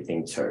 That's the big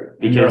thing too.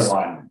 Because,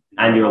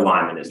 and your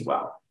alignment as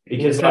well.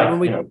 Because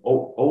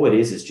all it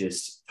is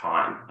just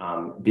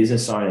time.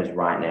 Business owners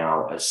right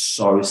now are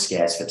so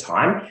scarce for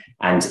time,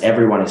 and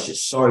everyone is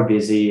just so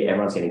busy.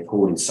 Everyone's getting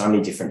pulled in so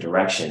many different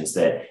directions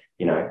that,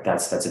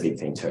 that's a big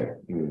thing too.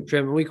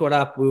 Trent, when we caught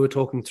up, we were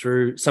talking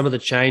through some of the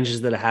changes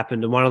that have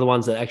happened. And one of the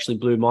ones that actually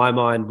blew my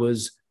mind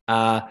was,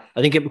 I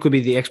think it could be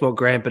the export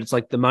grant, but it's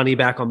like the money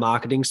back on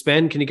marketing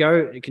spend. Can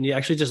you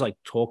actually just like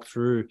talk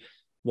through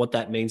what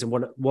that means and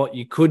what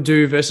you could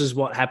do versus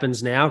what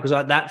happens now?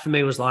 Because that for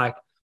me was like,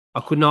 I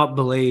could not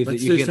believe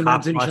that you get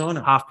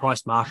half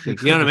price marketing.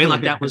 You know what I mean?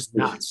 Like that was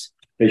nuts.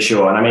 For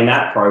sure. And I mean,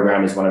 that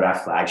program is one of our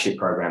flagship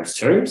programs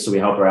too. So we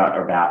help out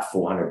about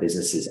 400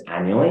 businesses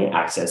annually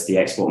access the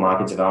Export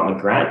Market Development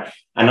Grant.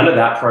 And under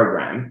that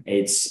program,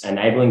 it's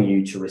enabling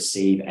you to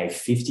receive a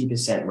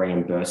 50%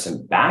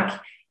 reimbursement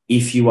back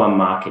if you are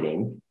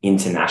marketing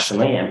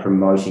internationally and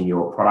promoting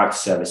your products,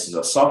 services,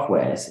 or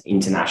softwares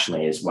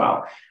internationally as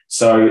well.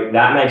 So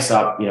that makes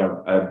up,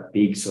 a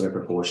big sort of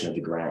proportion of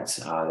the grants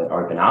that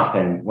open up.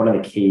 And one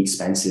of the key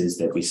expenses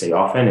that we see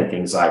often are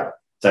things like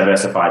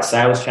diversified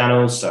sales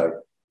channels. So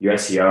your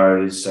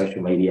SEOs,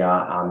 social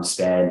media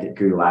spend,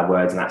 Google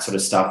AdWords, and that sort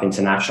of stuff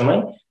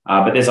internationally.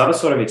 But there's other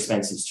sort of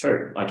expenses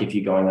too. Like if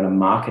you're going on a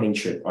marketing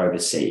trip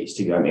overseas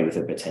to go meet with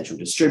a potential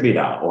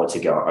distributor or to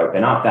go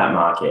open up that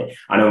market.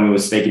 I know when we were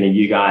speaking to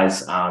you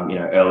guys,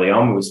 early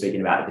on, we were speaking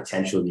about the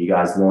potential of you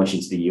guys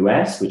launching to the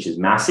US, which is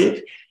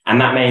massive.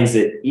 And that means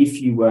that if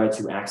you were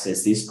to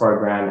access this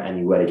program and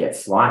you were to get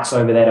flights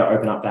over there to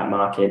open up that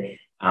market,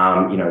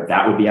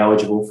 that would be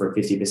eligible for a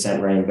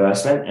 50%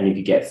 reimbursement, and you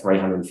could get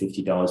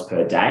 $350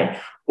 per day.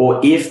 Or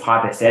if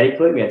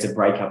hypothetically we had to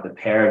break up the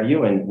pair of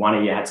you and one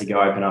of you had to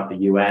go open up the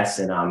US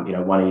and,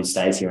 one of you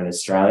stays here in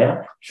Australia,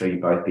 I'm sure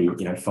you'd both be,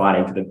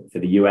 fighting for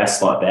the US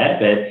slot there.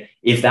 But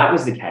if that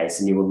was the case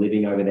and you were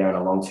living over there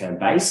on a long-term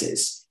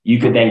basis, you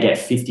could then get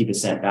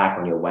 50% back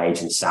on your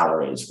wage and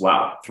salary as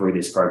well through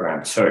this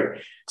program too.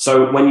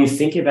 So when you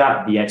think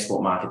about the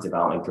Export Market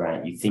Development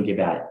Grant, you think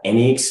about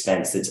any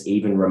expense that's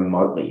even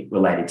remotely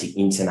related to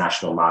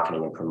international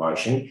marketing and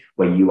promotion,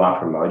 where you are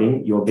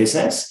promoting your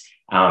business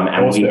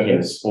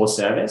or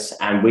service,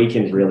 and we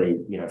can really,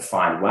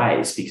 find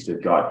ways, because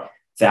we've got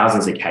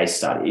thousands of case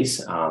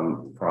studies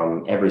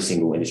from every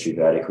single industry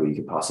vertical you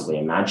could possibly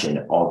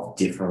imagine of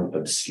different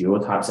obscure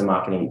types of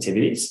marketing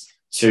activities,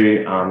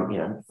 to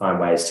find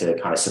ways to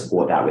kind of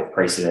support that with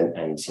precedent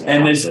and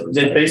there's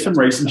been some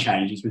recent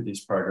changes with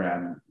this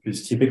program,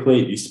 because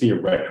typically it used to be a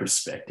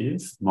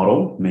retrospective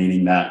model,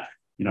 meaning that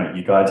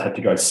you guys had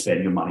to go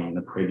spend your money in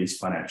the previous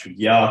financial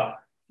year.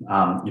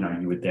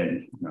 You would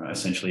then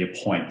essentially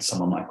appoint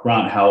someone like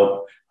Grant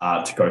Help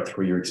to go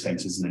through your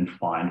expenses and then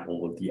find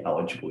all of the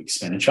eligible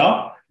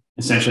expenditure.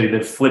 essentially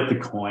they've flipped the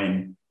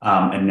coin,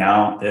 and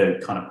now they're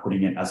kind of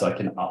putting it as like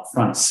an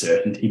upfront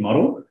certainty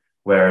model,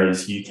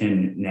 whereas you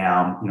can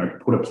now,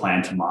 put a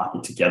plan to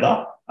market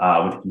together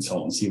with a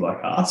consultancy like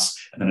us,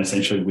 and then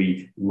essentially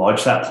we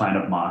lodge that plan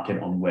of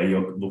market on where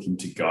you're looking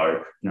to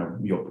go,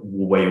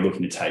 where you're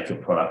looking to take your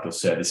product or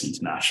service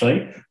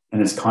internationally.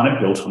 And it's kind of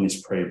built on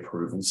this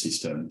pre-approval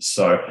system.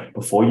 So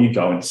before you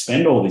go and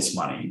spend all this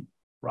money,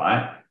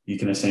 right, you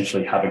can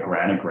essentially have a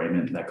grant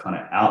agreement that kind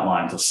of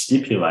outlines or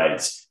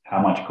stipulates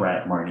how much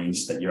grant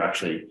monies that you're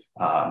actually,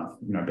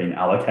 being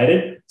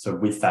allocated. So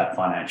with that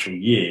financial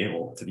year,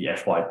 or for the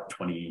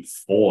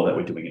FY24 that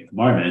we're doing at the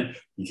moment,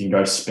 you can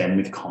go spend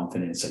with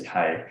confidence that,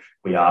 hey,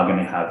 we are going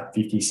to have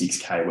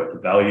 56K worth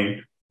of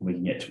value. We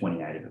can get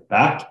 28 of it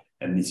back.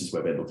 And this is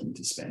where we're looking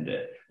to spend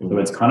it. So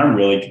it's kind of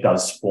really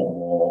does support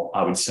more,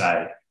 I would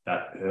say,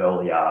 that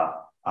earlier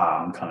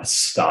kind of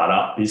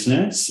startup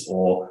business,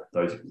 or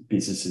those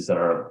businesses that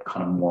are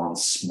kind of more on the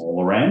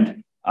smaller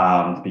end,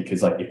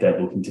 because like if they're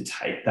looking to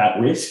take that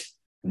risk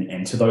and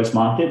enter those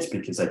markets,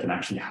 because they can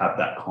actually have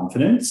that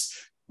confidence.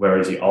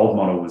 Whereas the old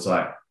model was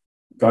like,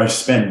 go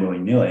spend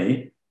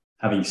willy-nilly.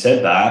 Having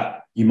said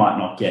that, you might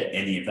not get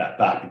any of that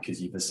back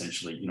because you've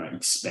essentially,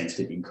 expensed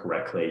it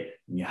incorrectly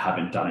and you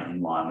haven't done it in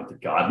line with the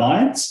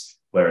guidelines.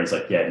 Whereas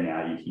like,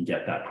 now you can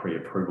get that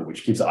pre-approval,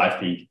 which gives, I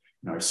think,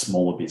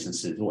 smaller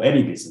businesses, or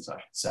any business, I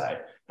should say,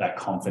 that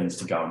confidence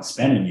to go and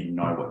spend, and you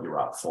know what you're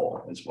up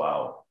for as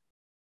well.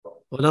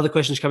 Well, another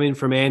question's come in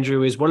from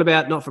Andrew is, what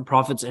about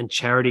not-for-profits and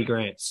charity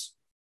grants?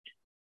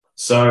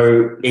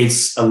 So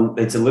it's a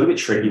little bit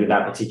tricky with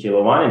that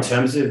particular one. In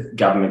terms of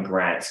government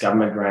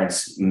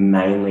grants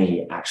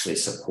mainly actually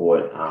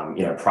support,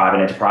 private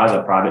enterprise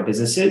or private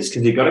businesses,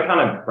 because you've got to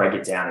kind of break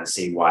it down and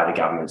see why the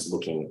government's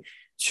looking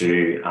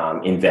to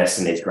invest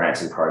in these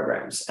grants and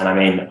programs. And I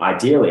mean,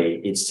 ideally,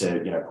 it's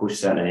to push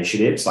certain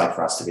initiatives, like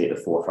for us to be at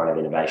the forefront of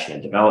innovation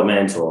and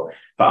development, or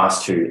for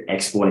us to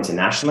export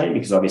internationally,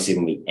 because obviously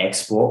when we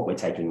export, we're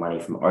taking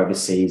money from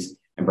overseas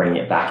and bringing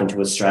it back into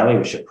Australia,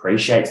 which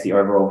appreciates the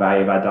overall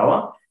value of our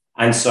dollar.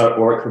 And so,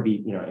 or it could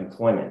be,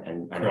 employment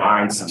and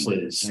hiring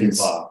somebody.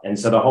 And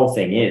so the whole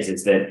thing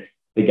is that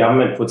the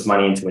government puts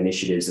money into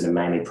initiatives that are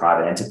mainly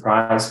private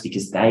enterprise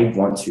because they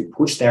want to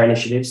push their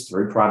initiatives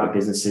through private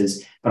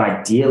businesses, but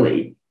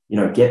ideally,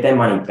 get their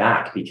money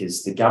back,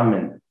 because the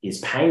government is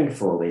paying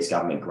for all these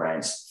government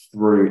grants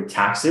through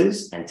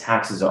taxes, and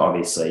taxes are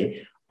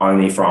obviously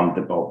only from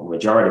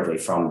majoritively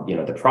from,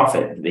 the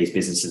profit that these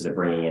businesses are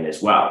bringing in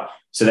as well.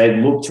 So they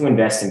look to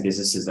invest in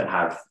businesses that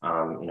have,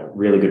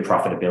 really good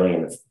profitability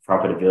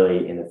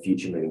in the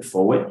future moving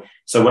forward.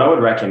 So what I would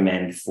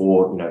recommend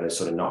for, those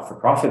sort of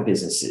not-for-profit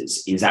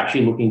businesses is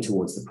actually looking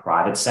towards the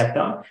private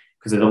sector,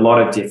 because there's a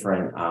lot of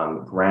different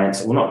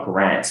grants, well, not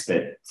grants,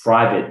 but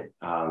private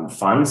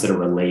funds that are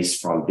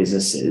released from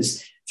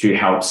businesses to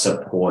help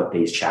support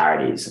these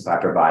charities by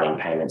providing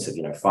payments of,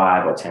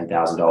 $5,000 or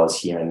 $10,000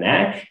 here and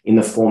there in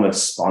the form of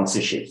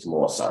sponsorships,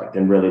 more so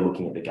than really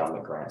looking at the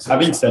government grants.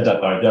 Having said that,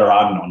 though, there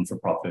are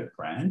non-for-profit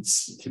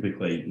grants.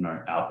 Typically,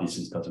 our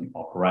business doesn't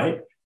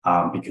operate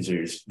because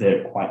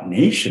they're quite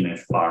niche and they're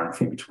far and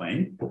few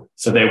between.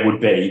 So there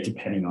would be,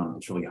 depending on,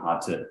 it's really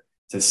hard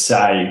to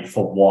say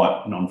for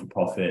what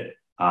non-for-profit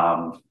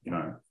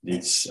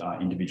these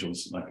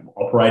individuals like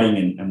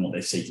operating and what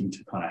they're seeking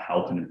to kind of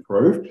help and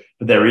improve.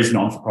 But there is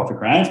non-for-profit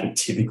grants, but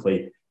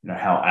typically,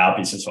 how our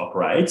business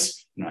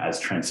operates, as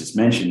Trent just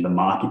mentioned, the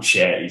market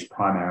share is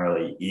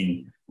primarily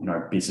in,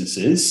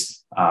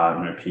 businesses,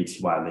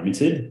 PTY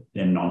Limited,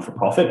 then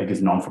non-for-profit,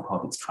 because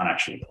non-for-profits can't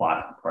actually apply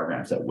to the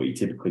programs that we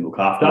typically look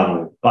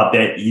after. But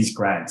there is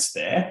grants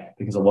there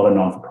because a lot of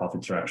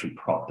non-for-profits are actually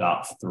propped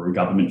up through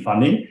government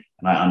funding.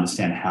 And I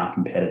understand how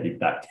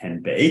competitive that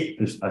can be,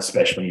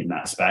 especially in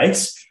that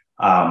space.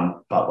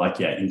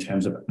 But in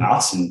terms of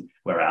us and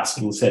where our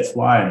skill sets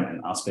lie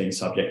and us being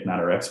subject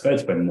matter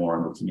experts, we're more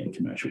on looking at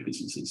commercial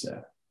businesses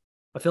there.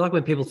 I feel like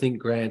when people think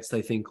grants,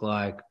 they think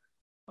like,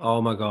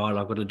 oh my God,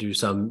 I've got to do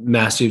some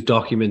massive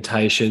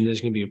documentation.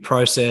 There's going to be a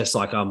process.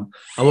 Like I'm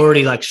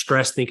already like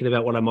stressed thinking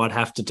about what I might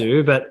have to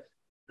do,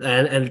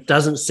 and it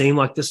doesn't seem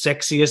like the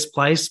sexiest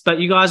place, but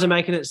you guys are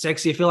making it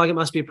sexy. I feel like it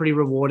must be pretty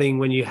rewarding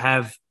when you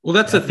have,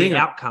 that's the thing,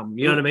 outcome.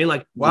 You know what I mean?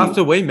 Like,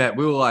 after we met,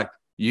 we were like,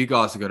 you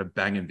guys have got a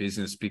banging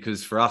business,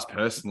 because for us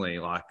personally,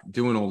 like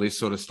doing all this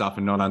sort of stuff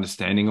and not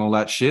understanding all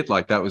that shit,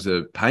 like that was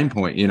a pain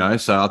point,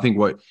 So I think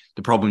what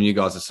the problem you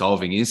guys are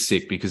solving is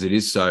sick, because it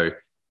is so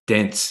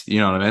dense, you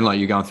know what I mean? Like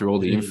you're going through all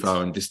the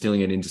info and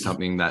distilling it into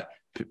something that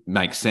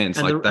makes sense.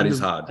 And that is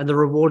hard. And the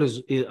reward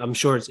is I'm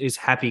sure is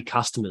happy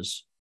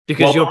customers.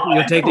 Because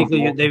you're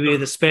technically, they've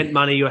either spent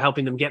money, you're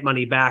helping them get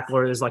money back,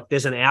 or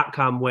there's an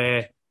outcome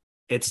where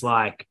it's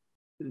like,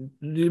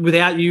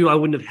 without you, I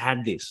wouldn't have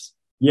had this.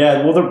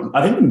 Yeah, well,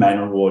 I think the main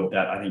reward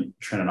that I think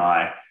Trent and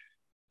I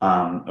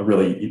are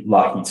really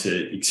lucky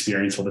to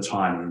experience all the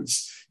time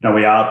is,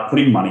 we are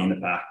putting money in the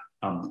back,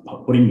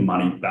 putting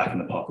money back in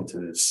the pockets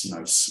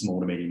of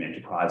small to medium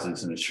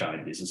enterprises and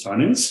Australian business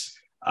owners.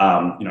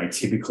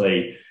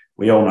 Typically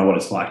we all know what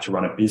it's like to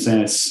run a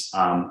business.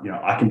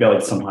 I can barely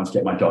sometimes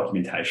get my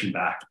documentation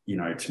back,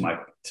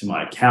 to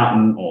my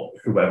accountant or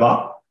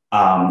whoever.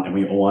 And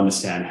we all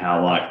understand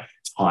how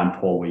time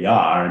poor we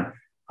are.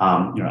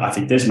 And I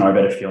think there's no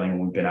better feeling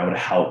when we've been able to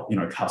help,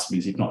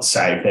 customers, if not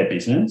save their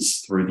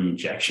business through the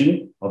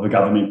injection of a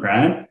government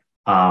grant,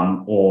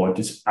 or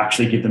just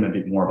actually give them a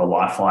bit more of a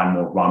lifeline,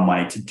 more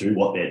runway to do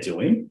what they're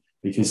doing.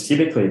 Because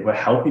typically if we're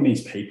helping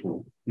these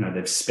people,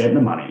 they've spent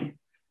the money,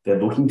 they're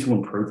looking to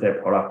improve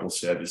their product or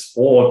service,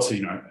 or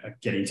to,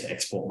 get into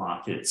export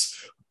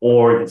markets,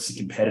 or if it's a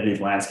competitive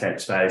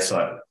landscape space,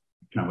 like,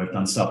 we've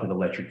done stuff with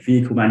electric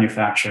vehicle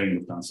manufacturing.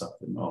 We've done stuff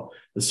with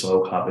the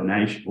soil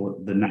carbonation, or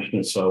the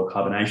National Soil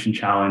Carbonation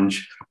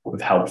Challenge.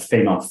 We've helped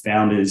female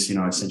founders,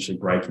 essentially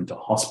break into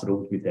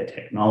hospitals with their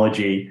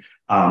technology.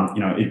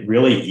 It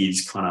really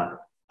is kind of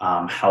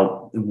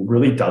help. It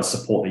really does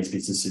support these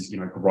businesses,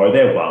 grow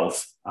their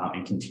wealth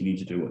and continue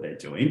to do what they're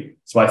doing.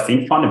 So I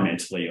think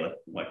fundamentally,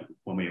 like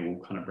when we all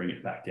kind of bring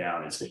it back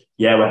down, is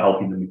we're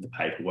helping them with the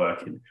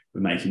paperwork and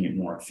we're making it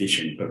more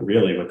efficient, but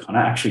really we're kind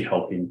of actually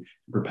helping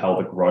propel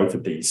the growth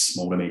of these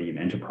small to medium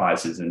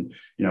enterprises. And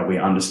we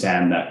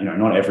understand that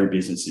not every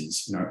business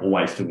is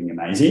always doing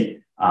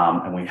amazing,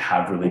 and we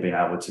have really been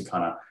able to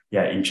kind of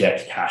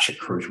inject cash at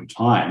crucial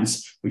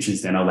times, which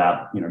has then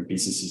allowed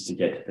businesses to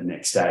get to the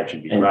next stage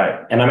and be great.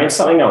 And I mean,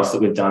 something else that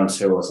we've done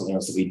too, or something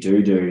else that we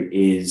do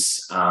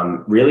is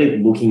really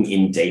looking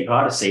in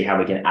deeper to see how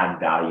we can add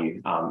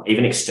value,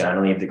 even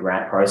externally of the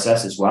grant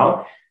process as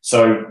well.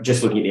 So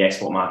just looking at the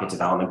export market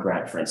development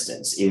grant, for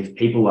instance, if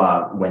people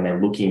are, when they're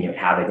looking at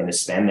how they're going to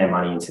spend their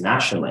money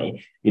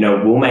internationally,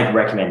 we'll make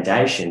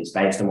recommendations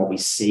based on what we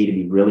see to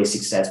be really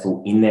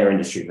successful in their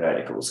industry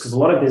verticals, because a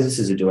lot of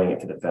businesses are doing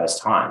it for the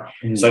first time.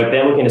 So if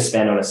they're looking to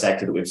spend on a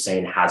sector that we've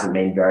seen hasn't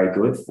been very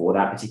good for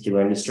that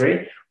particular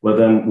industry, well,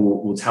 then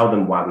we'll tell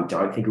them why we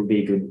don't think it would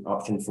be a good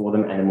option for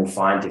them, and then we'll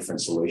find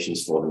different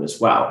solutions for them as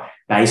well,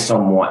 based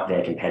on what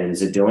their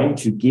competitors are doing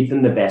to give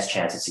them the best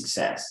chance of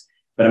success.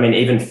 But I mean,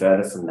 even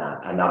further from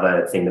that,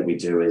 another thing that we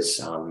do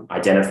is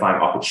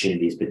identifying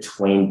opportunities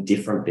between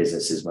different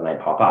businesses when they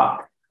pop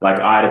up. Like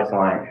I had a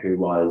client who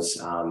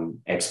was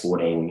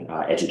exporting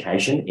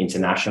education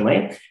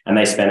internationally, and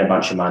they spent a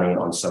bunch of money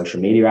on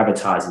social media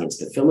advertising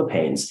into the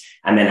Philippines,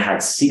 and then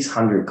had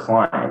 600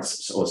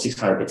 clients or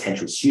 600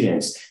 potential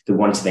students that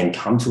wanted to then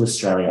come to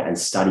Australia and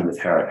study with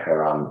her at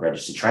her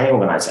registered training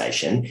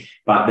organization.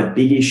 But the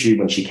big issue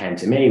when she came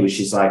to me was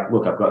she's like,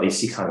 look, I've got these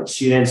 600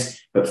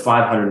 students, but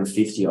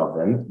 550 of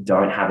them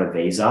don't have a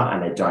visa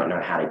and they don't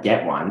know how to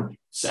get one.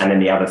 And then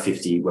the other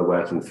 50 we're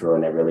working through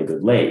and they're really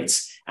good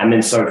leads. And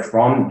then so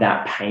from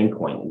that pain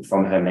point and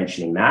from her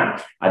mentioning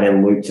that, I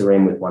then looped her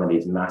in with one of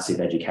these massive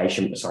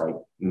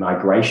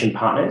migration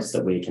partners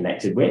that we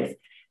connected with.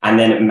 And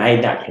then it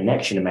made that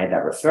connection and made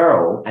that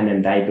referral. And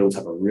then they built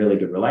up a really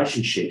good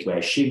relationship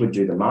where she would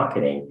do the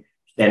marketing.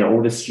 Then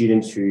all the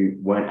students who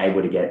weren't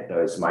able to get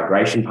those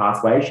migration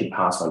pathways, she'd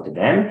pass on to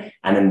them,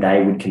 and then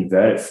they would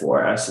convert it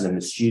for us. So then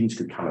the students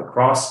could come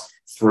across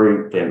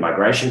through the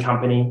migration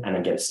company and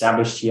then get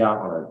established here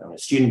on a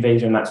student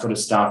visa and that sort of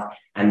stuff.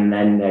 And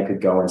then they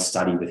could go and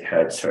study with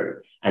her too.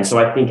 And so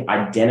I think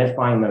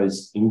identifying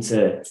those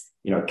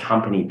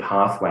company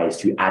pathways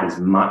to add as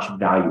much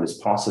value as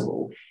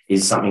possible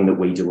is something that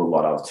we do a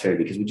lot of too,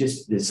 because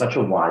there's such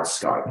a wide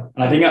scope.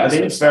 And I think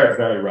it's very,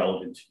 very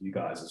relevant to you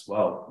guys as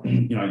well.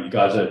 You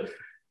guys are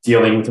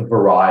dealing with a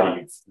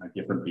variety of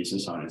different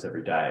business owners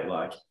every day.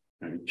 Like,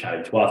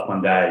 chatting to us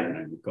one day,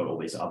 we've got all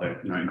these other,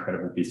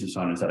 incredible business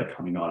owners that are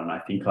coming on. And I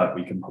think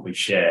we can probably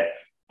share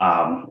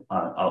a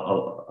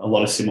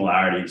lot of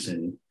similarities,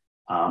 and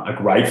are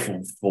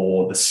grateful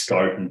for the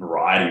scope and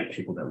variety of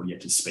people that we get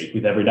to speak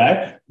with every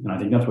day. And I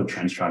think that's what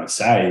Trent's trying to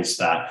say, is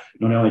that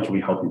not only can we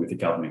help you with a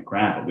government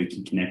grant, but we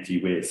can connect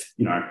you with,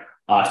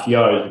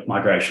 RTOs with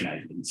migration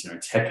agents,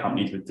 tech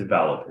companies with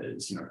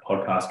developers,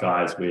 podcast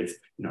guys with,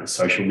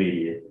 social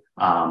media,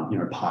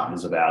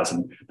 partners of ours.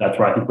 And that's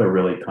where I think we're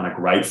really kind of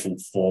grateful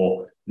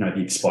for,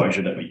 the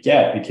exposure that we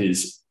get,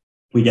 because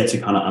we get to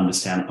kind of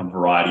understand a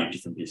variety of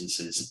different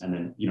businesses. And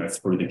then,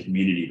 through the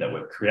community that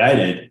we've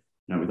created,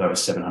 with over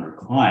 700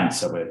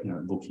 clients that we're,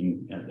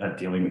 looking at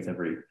dealing with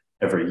every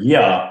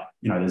year,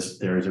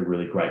 there is a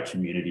really great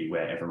community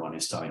where everyone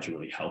is starting to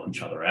really help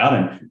each other out.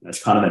 And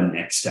that's kind of the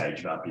next stage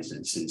of our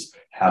business, is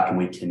how can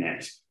we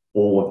connect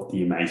all of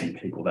the amazing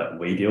people that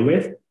we deal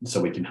with so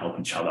we can help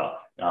each other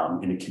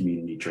in a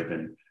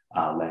community-driven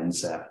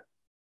lens there.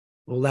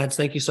 Well, lads,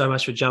 thank you so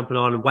much for jumping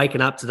on and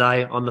waking up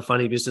today on the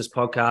Funny Business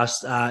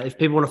Podcast. If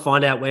people want to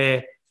find out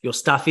where your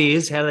stuff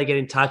is, how do they get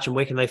in touch, and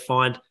where can they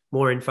find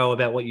more info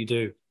about what you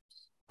do?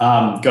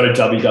 Go to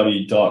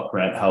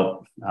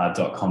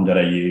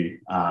www.granthelp.com.au. You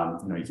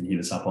can hit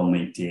us up on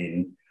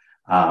LinkedIn.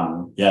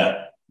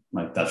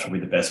 That's probably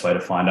the best way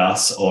to find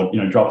us, or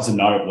drop us a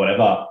note,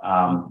 whatever.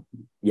 A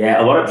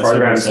lot of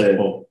programs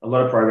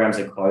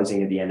are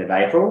closing at the end of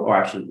April, or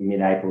actually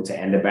mid-April to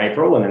end of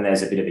April, and then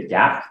there's a bit of a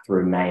gap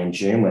through May and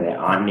June where there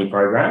aren't any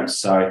programs.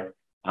 So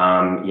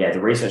The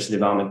research and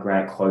development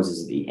grant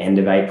closes at the end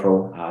of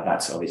April.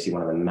 That's obviously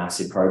one of the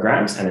massive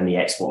programs. And then the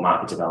export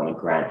market development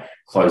grant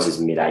closes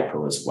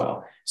mid-April as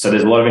well. So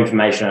there's a lot of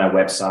information on our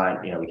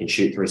website. We can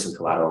shoot through some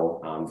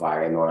collateral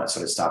via email and that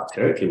sort of stuff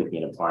too, if you're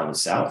looking at applying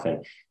yourself.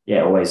 And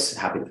always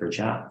happy for a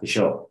chat for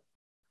sure.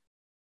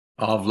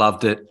 I've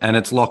loved it. And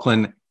it's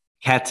Lachlan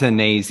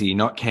Catanese,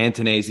 not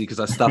Cantonese, because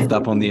I stuffed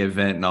up on the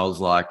event and I was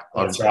like,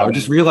 I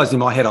just realized in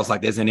my head, I was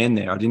like, there's an N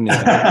there. I didn't know.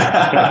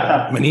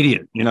 I'm an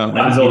idiot,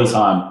 Happens all the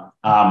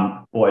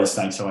time. Boys,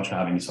 thanks so much for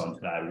having us on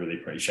today. I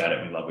really appreciate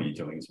it. We love what you're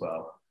doing as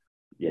well.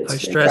 No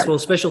stress. Well,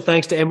 special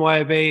thanks to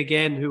MYOB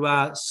again, who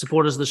are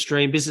supporters of the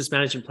stream, business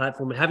management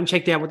platform. And haven't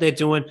checked out what they're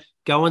doing,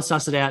 go and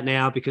suss it out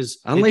now, because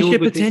unleash your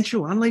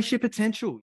potential. Unleash your potential.